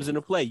media comes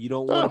into play. You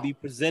don't want to Yeah. be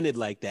presented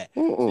like that.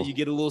 So Mm-mm. you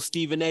get a little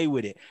Stephen A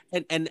with it.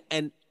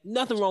 And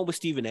nothing wrong with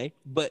Stephen A,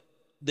 but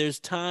there's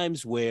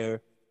times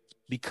where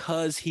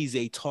because he's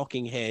a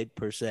talking head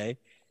per se,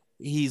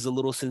 he's a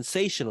little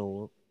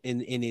sensational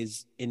in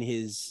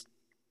his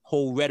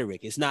whole rhetoric.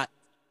 It's not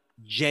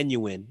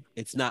genuine.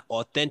 It's not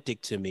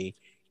authentic to me.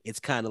 It's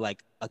kind of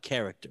like a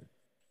character.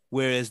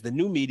 Whereas the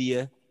new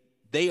media,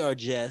 they are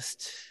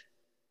just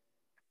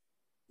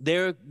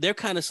they're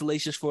kind of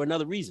salacious for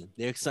another reason.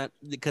 They're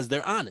because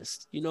they're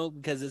honest,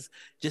 because it's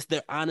just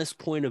their honest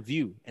point of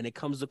view, and it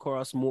comes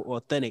across more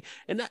authentic.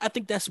 And I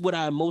think that's what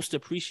I most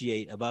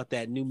appreciate about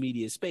that new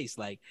media space.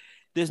 Like,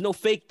 there's no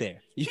fake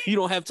there. You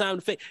don't have time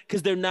to fake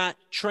because they're not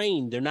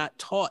trained, they're not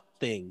taught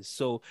things.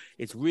 So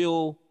it's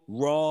real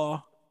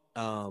raw,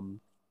 and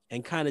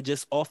kind of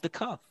just off the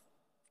cuff.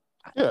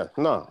 Yeah,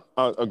 no.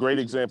 A great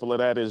example of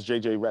that is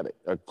JJ Redick.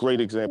 A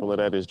great example of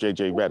that is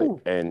JJ Redick.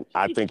 And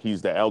I think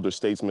he's the elder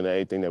statesman of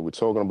anything that we're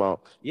talking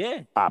about. Yeah,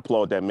 I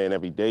applaud that man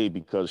every day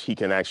because he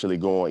can actually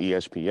go on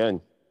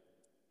ESPN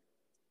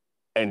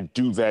and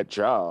do that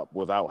job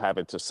without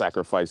having to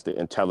sacrifice the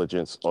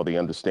intelligence or the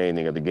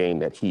understanding of the game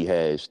that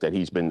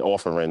he's been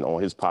offering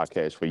on his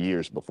podcast for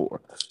years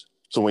before.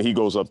 So when he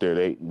goes up there,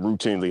 they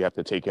routinely have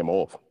to take him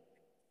off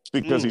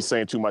because he's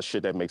saying too much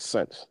shit that makes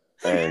sense.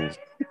 And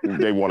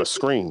they want to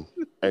scream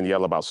and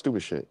yell about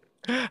stupid shit.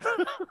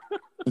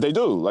 They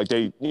do. Like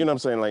you know what I'm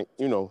saying? Like,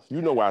 you know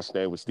where I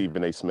stand with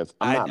Stephen A. Smith.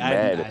 I'm not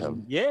mad at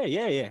him.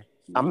 Yeah.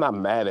 I'm not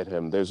mad at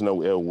him. There's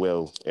no ill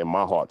will in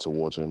my heart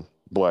towards him,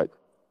 but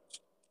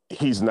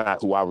he's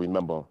not who I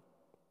remember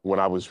when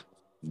I was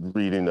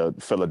reading the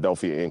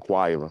Philadelphia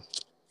Inquirer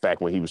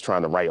back when he was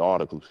trying to write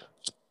articles.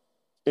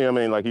 You know what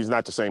I mean? Like, he's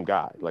not the same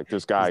guy. Like,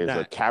 this guy is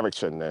a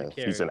character now.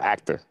 He's an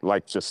actor.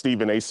 Like, the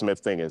Stephen A. Smith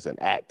thing is an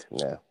act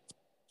now.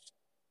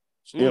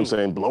 You know what I'm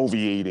saying?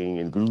 Bloviating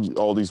and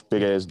all these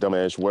big-ass,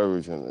 dumb-ass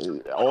words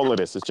and all of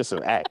this. It's just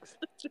an act.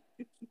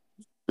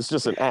 It's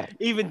just an act.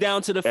 Even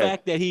down to the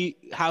fact that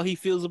how he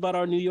feels about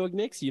our New York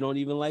Knicks. You don't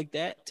even like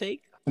that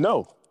take?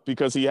 No,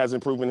 because he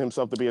hasn't proven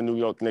himself to be a New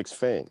York Knicks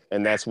fan.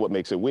 And that's what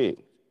makes it weird.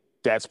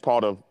 That's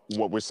part of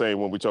what we're saying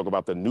when we talk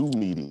about the new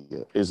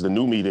media, is the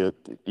new media,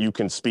 you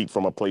can speak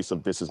from a place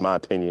of, this is my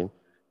opinion,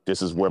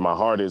 this is where my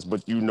heart is,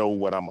 but you know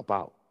what I'm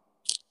about.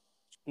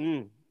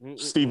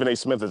 Stephen A.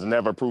 Smith has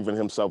never proven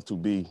himself to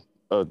be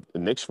a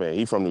Knicks fan.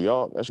 He's from New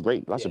York. That's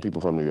great. Lots of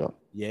people from New York.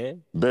 Yeah.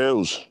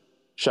 Bills.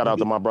 Shout out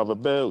to my brother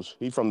Bills.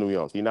 He's from New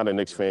York. He's not a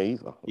Knicks fan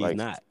either. He's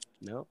not.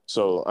 No.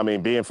 So, I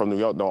mean, being from New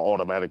York don't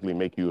automatically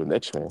make you a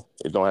Knicks fan.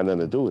 It don't have nothing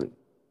to do with it.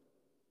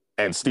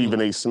 And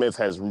Stephen A. Smith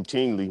has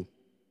routinely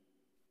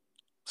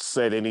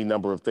said any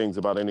number of things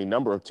about any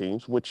number of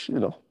teams, which, you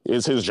know,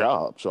 is his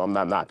job. So I'm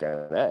not knocking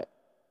that.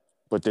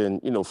 But then,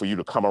 you know, for you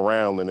to come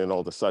around and then all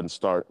of a sudden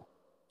start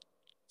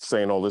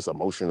saying all this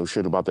emotional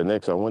shit about the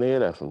Knicks, I want to hear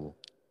that from you.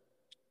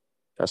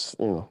 That's,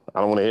 you know,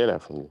 I don't want to hear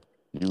that from you.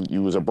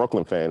 You was a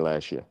Brooklyn fan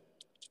last year.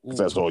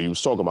 That's all you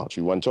was talking about.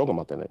 You wasn't talking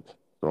about the Knicks.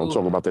 So I'm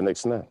talking about the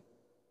Knicks now.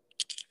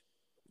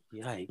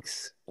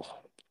 Yikes.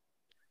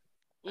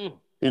 You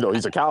know,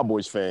 he's a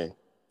Cowboys fan,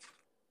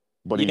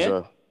 but he's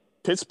a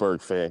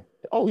Pittsburgh fan.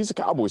 Oh, he's a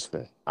Cowboys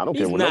fan. I don't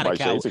care what nobody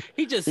says.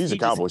 He's a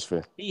Cowboys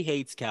fan. He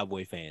hates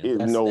Cowboy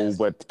fans.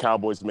 But the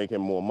Cowboys make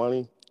him more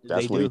money.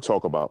 That's what he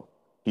talk about.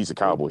 He's a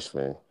Cowboys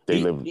fan.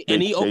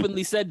 He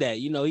openly said that.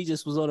 You know, he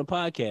just was on a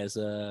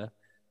podcast.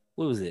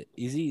 What was it?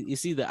 Is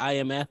he the I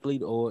Am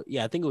Athlete, or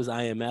I think it was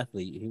I Am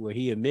Athlete, where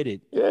he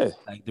admitted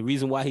like the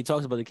reason why he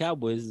talks about the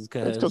Cowboys is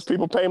because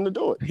people pay him to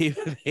do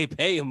it. They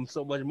pay him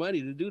so much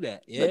money to do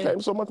that. Yeah, they pay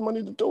him so much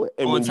money to do it.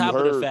 And on top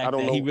of the fact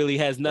that he really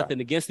has nothing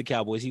against the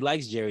Cowboys, he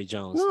likes Jerry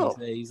Jones. No,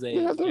 he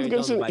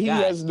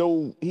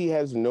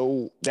has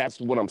no. That's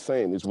what I'm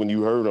saying is when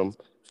you heard him,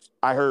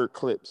 I heard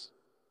clips.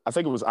 I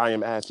think it was I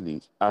Am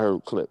Athlete. I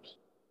heard clips.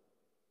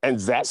 And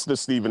that's the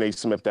Stephen A.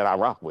 Smith that I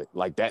rock with.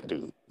 Like that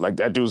dude. Like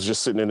that dude's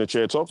just sitting in the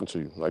chair talking to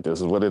you. Like,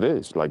 this is what it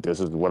is. Like, this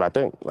is what I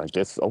think. Like,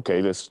 this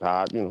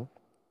how, you know.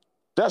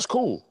 That's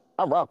cool.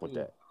 I rock with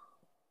that.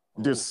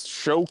 This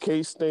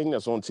showcase thing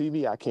that's on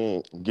TV, I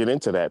can't get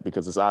into that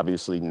because it's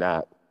obviously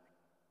not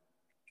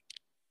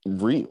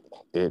real.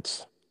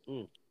 It's,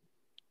 you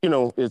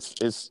know,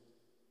 it's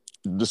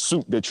the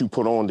suit that you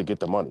put on to get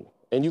the money.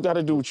 And you got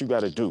to do what you got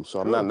to do. So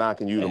I'm not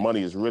knocking you. The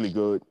money is really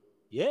good.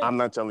 Yeah. I'm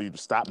not telling you to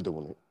stop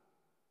doing it.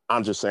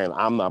 I'm just saying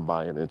I'm not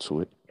buying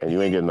into it, and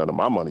you ain't getting none of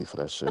my money for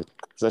that shit.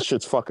 That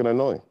shit's fucking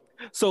annoying.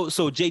 So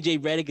JJ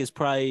Redick is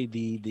probably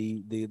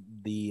the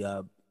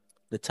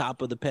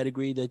top of the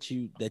pedigree that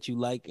you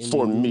like in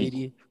the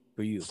media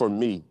for you. For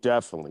me,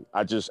 definitely.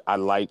 I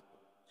like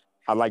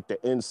the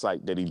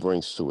insight that he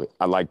brings to it.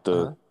 I like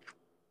the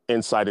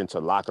insight into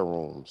locker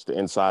rooms, the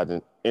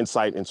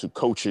insight into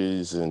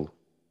coaches and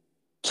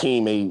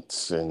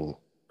teammates, and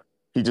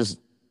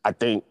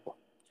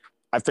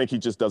I think he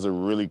just does a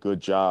really good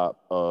job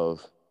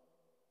of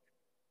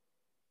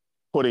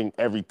putting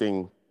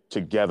everything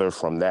together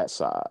from that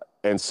side.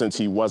 And since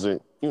he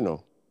wasn't, you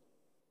know,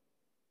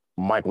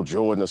 Michael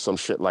Jordan or some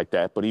shit like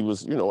that, but he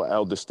was, you know, an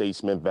elder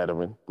statesman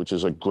veteran, which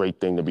is a great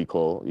thing to be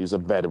called. He's a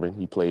veteran.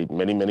 He played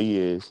many, many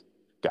years,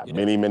 got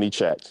many, many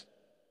checks.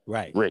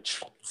 Right.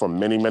 Rich from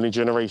many, many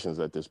generations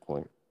at this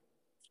point.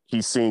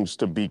 He seems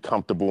to be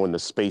comfortable in the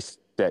space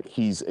that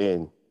he's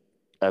in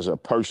as a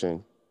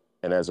person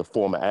and as a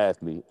former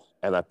athlete.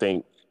 And I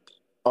think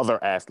other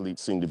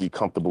athletes seem to be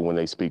comfortable when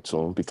they speak to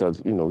him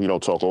because, you know, he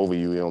don't talk over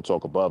you. He don't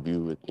talk above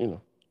you. You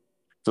know,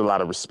 there's a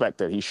lot of respect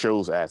that he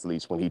shows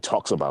athletes when he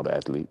talks about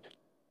athletes.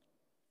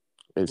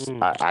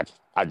 I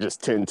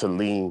just tend to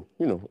lean,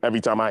 you know, every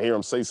time I hear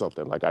him say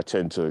something, like I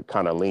tend to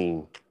kind of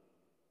lean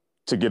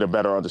to get a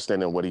better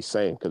understanding of what he's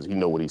saying because he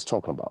know what he's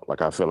talking about.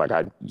 Like, I feel like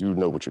you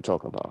know what you're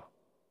talking about.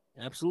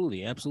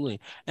 Absolutely. Absolutely.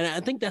 And I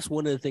think that's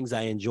one of the things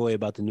I enjoy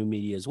about the new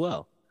media as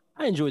well.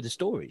 I enjoy the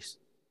stories.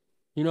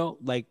 You know,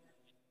 like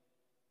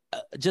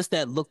just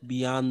that look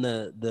beyond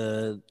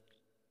the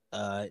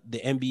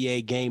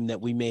NBA game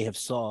that we may have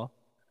saw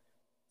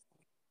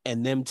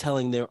and them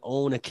telling their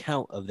own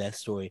account of that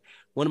story.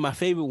 One of my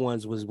favorite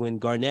ones was when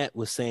Garnett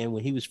was saying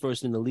when he was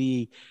first in the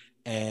league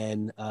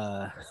and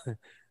I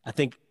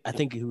think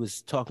he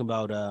was talking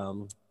about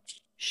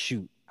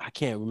I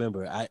can't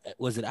remember.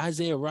 Was it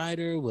Isaiah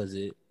Ryder? Was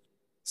it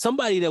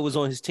somebody that was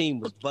on his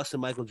team was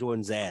busting Michael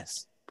Jordan's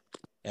ass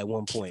at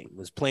one point,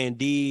 was playing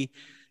D.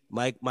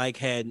 Mike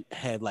had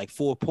like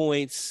 4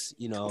 points,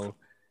 you know,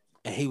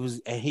 and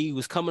he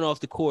was coming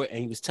off the court and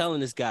he was telling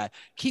this guy,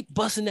 keep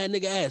busting that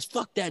nigga ass.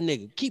 Fuck that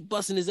nigga. Keep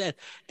busting his ass.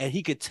 And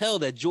he could tell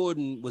that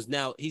Jordan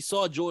he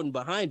saw Jordan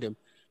behind him,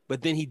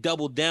 But then he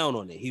doubled down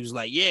on it. He was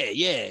like,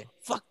 yeah,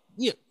 fuck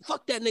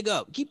that nigga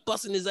up. Keep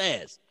busting his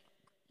ass.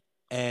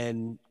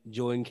 And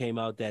Jordan came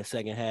out that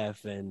second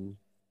half and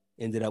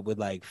ended up with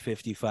like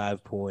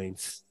 55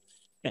 points.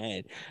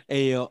 And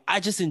I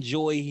just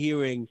enjoy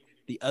hearing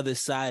the other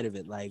side of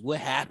it. Like, what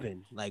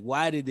happened? Like,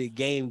 why did the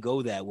game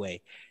go that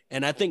way?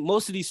 And I think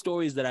most of these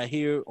stories that I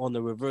hear on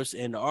the reverse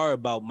end are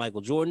about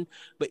Michael Jordan.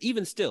 But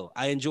even still,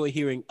 I enjoy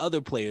hearing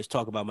other players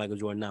talk about Michael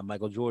Jordan, not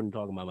Michael Jordan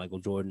talking about Michael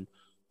Jordan,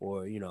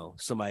 or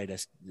somebody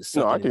that's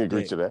No, I sucking can his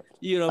agree dick. to that.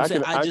 You know what I'm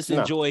saying? I just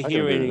enjoy I can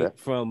agree to hearing that.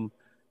 from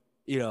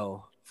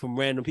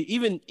random people.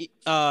 Even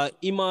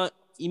Iman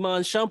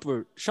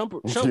Shump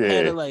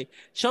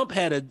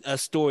had a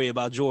story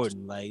about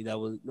Jordan, like that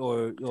was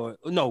or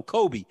no,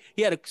 Kobe.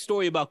 He had a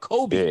story about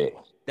Kobe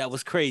that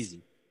was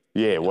crazy.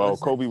 Yeah, well,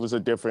 Kobe was a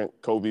different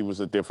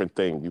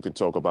thing. You can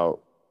talk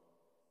about,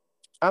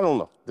 I don't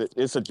know.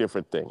 It's a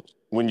different thing.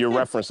 When you're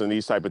referencing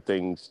these type of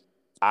things,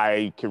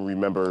 I can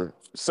remember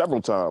several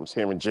times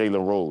hearing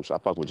Jalen Rose. I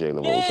fuck with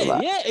Jalen Rose a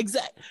lot. Yeah,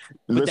 exactly.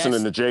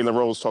 Listening to Jalen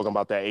Rose talking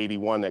about that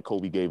 81 that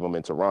Kobe gave him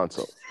in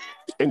Toronto.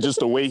 And just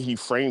the way he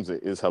frames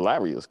it is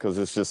hilarious because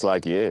it's just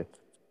like, in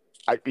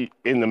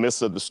the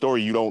midst of the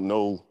story, you don't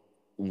know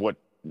what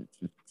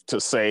to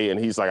say. And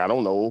he's like, I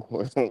don't know.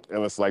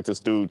 And it's like this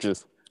dude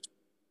just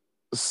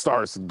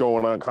starts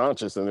going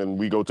unconscious. And then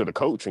we go to the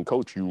coach and,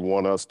 coach, you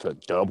want us to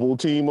double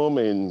team him?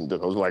 And the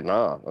coach was like,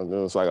 nah. And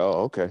then it's like,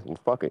 oh, okay, well,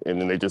 fuck it. And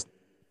then they just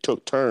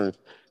took turns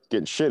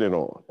getting shitted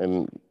on.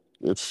 And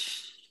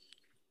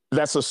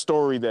that's a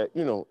story that,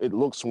 it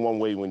looks one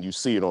way when you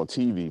see it on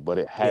TV, but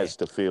it has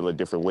to feel a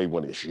different way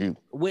when it's you.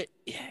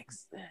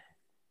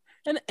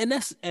 And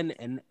that's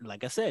and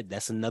like I said,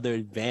 that's another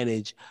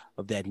advantage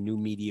of that new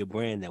media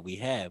brand that we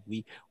have.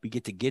 We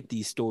get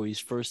these stories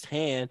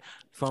firsthand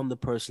from the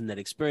person that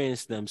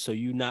experienced them. So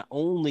you not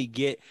only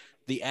get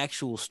the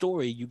actual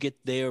story, you get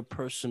their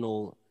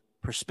personal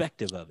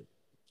perspective of it.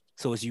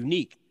 So it's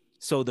unique.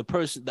 So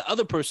the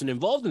other person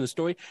involved in the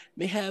story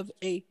may have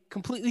a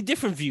completely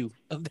different view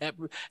of that,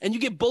 and you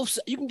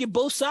can get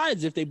both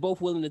sides if they're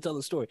both willing to tell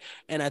the story.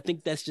 And I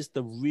think that's just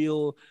the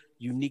real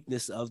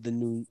uniqueness of the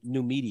new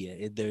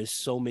media. There's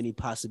so many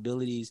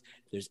possibilities.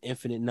 There's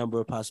infinite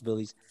number of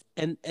possibilities,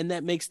 and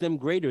that makes them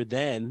greater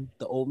than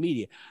the old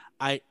media.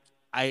 I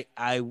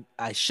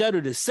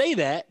shudder to say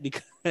that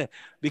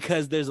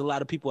because there's a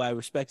lot of people I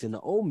respect in the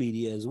old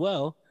media as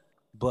well,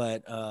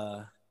 but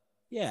I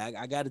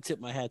got to tip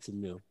my hat to the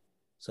new.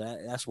 So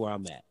that's where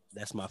I'm at.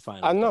 That's my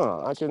final. I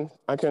know.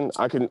 I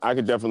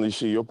can definitely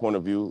see your point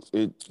of view.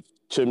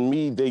 To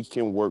me, they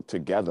can work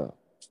together.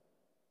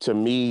 To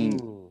me,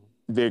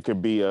 there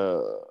could be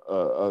a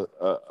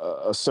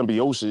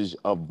symbiosis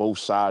of both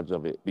sides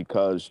of it,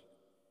 because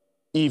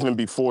even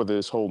before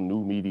this whole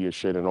new media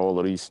shit and all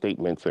of these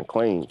statements and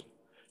claims,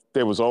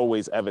 there was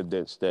always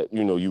evidence that,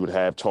 you would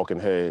have talking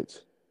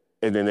heads,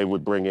 and then they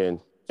would bring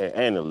in an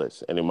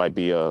analyst, and it might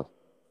be a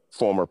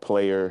former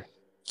player,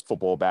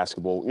 football,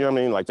 basketball, you know what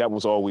I mean? Like, that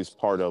was always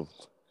part of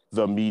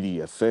the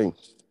media thing.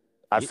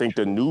 I think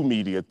the new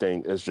media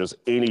thing is just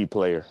any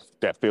player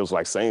that feels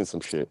like saying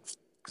some shit,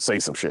 say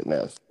some shit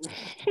now.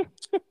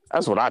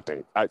 That's what I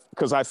think.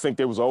 Because I think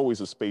there was always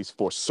a space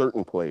for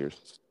certain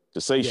players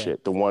to say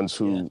shit. The ones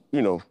who,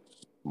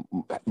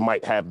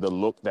 might have the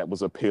look that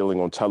was appealing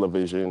on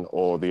television,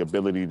 or the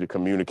ability to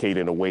communicate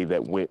in a way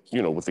that went,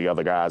 with the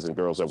other guys and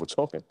girls that were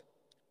talking.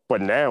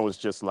 But now it's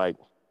just like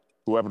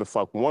whoever the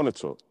fuck wanted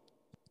to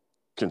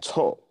can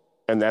talk.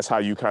 And that's how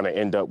you kind of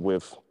end up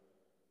with,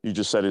 you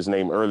just said his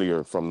name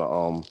earlier from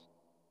the,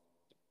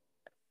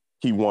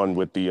 he won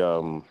with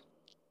the,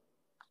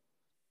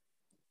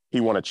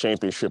 he won a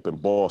championship in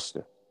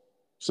Boston.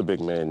 It's a big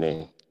man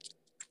name.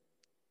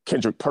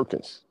 Kendrick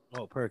Perkins.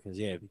 Oh, Perkins,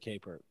 yeah,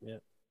 BK Perk, yeah.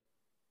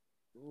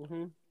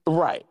 Mm-hmm.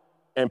 Right.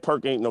 And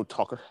Perk ain't no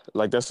talker.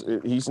 Like,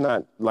 he's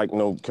not like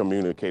no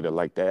communicator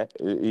like that.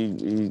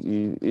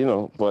 He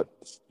but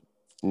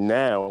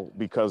now,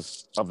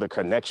 because of the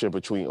connection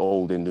between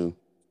old and new,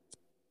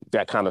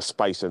 that kind of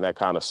spice and that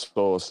kind of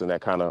sauce and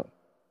that kind of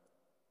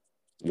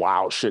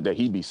wild shit that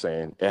he be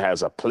saying, it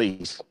has a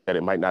place that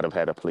it might not have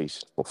had a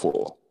place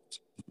before,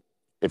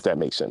 if that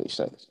makes any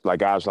sense. Like,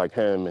 guys like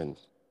him, and,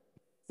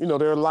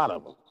 there are a lot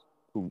of them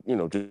who,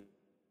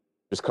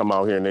 just come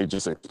out here and they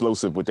just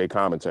explosive with their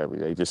commentary.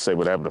 They just say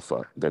whatever the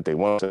fuck that they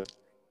want to.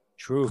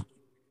 True.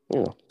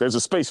 There's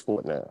a space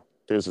for it now.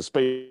 There's a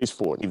space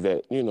for it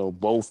that,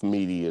 both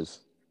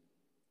medias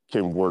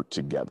can work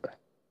together.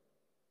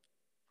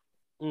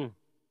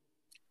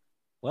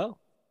 Well,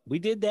 we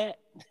did that.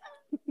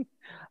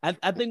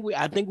 I think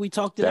we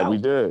talked it out. We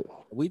did.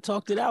 We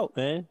talked it out,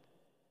 man.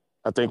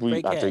 I think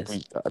we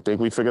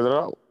figured it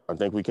out. I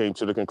think we came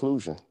to the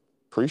conclusion.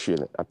 Appreciate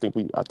it. I think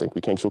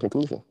we came to a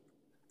conclusion.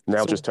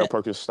 Now, so just tell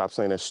Perkins to stop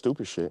saying that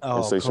stupid shit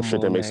and say some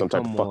shit that makes some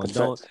type of fucking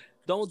sense.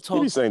 Don't talk.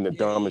 He be saying the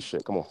dumbest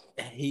shit. Come on.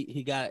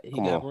 He got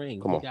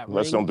ring. Come on.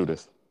 Let's don't do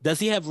this. Does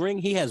he have ring?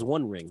 He has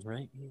one ring,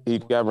 right? He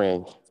got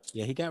ring.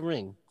 Yeah, he got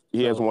ring.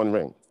 He has one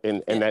ring,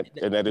 and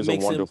that is a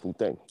wonderful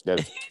thing.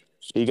 That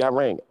he got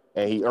ring.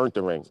 and he earned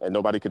the ring, and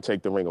nobody could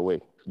take the ring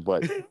away.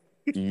 But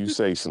you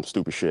say some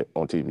stupid shit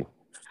on TV,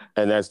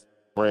 and that's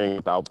ring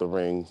without the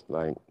ring.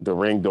 Like the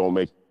ring don't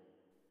make.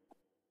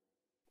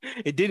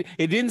 It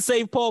didn't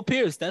save Paul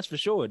Pierce, that's for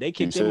sure. They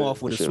kicked him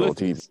off with a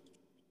swiftness.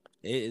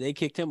 They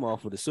kicked him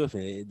off with a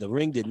swiftness. The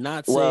ring did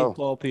not save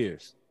Paul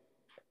Pierce.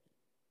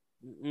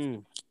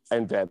 Mm-mm.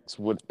 And that's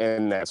what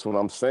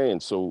I'm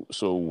saying. So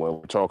when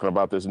we're talking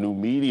about this new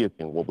media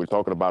thing, what we're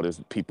talking about is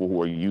people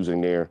who are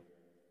using their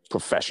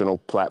professional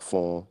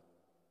platform,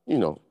 you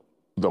know,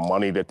 the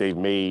money that they've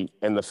made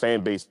and the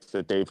fan base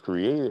that they've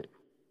created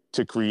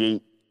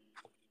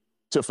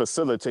to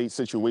facilitate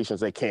situations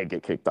they can't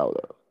get kicked out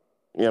of.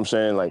 You know what I'm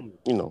saying? Like,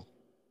 you know,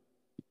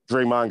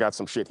 Draymond got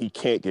some shit he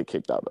can't get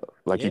kicked out of.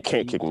 Like, you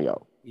can't kick me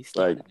out.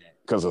 Like,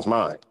 because it's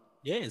mine.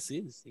 Yes,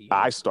 it is. Yeah.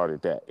 I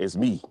started that. It's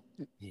me.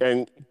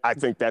 And I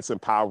think that's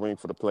empowering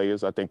for the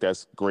players. I think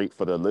that's great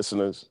for the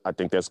listeners. I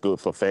think that's good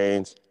for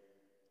fans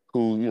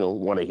who, you know,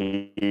 want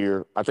to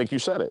hear, I think you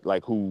said it,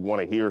 like who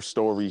want to hear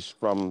stories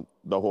from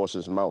the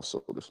horse's mouth,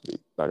 so to speak.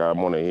 Like I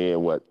want to hear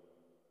what,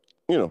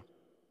 you know,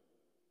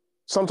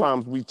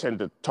 sometimes we tend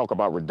to talk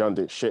about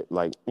redundant shit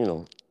like, you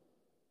know,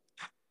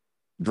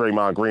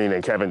 Draymond Green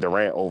and Kevin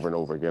Durant over and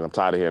over again. I'm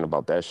tired of hearing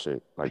about that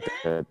shit. Like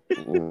that,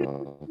 you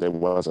know, there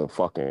wasn't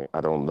fucking,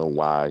 I don't know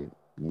why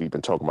we've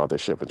been talking about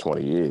this shit for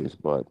 20 years,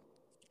 but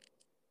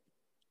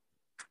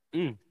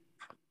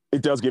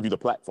it does give you the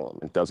platform.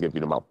 It does give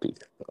you the mouthpiece.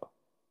 So.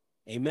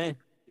 Amen.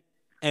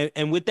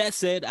 And with that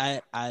said,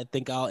 I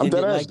think I'll end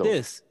it like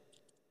this.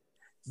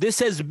 This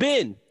has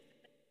been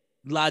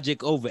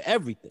Logic Over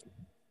Everything.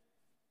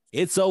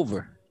 It's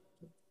over.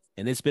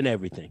 And it's been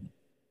everything.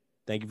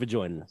 Thank you for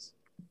joining us.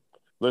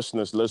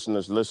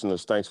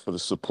 Listeners, thanks for the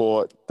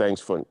support.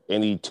 Thanks for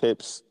any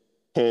tips,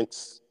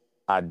 hints,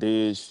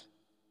 ideas.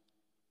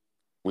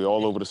 We're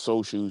all over the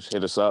socials.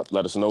 Hit us up.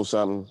 Let us know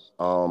something.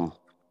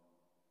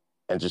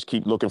 And just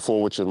keep looking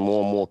forward to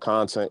more and more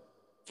content.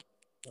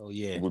 Oh,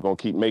 yeah. We're going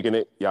to keep making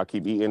it. Y'all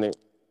keep eating it.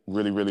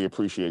 Really, really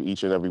appreciate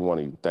each and every one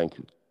of you. Thank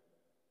you.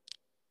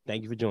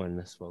 Thank you for joining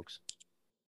us, folks.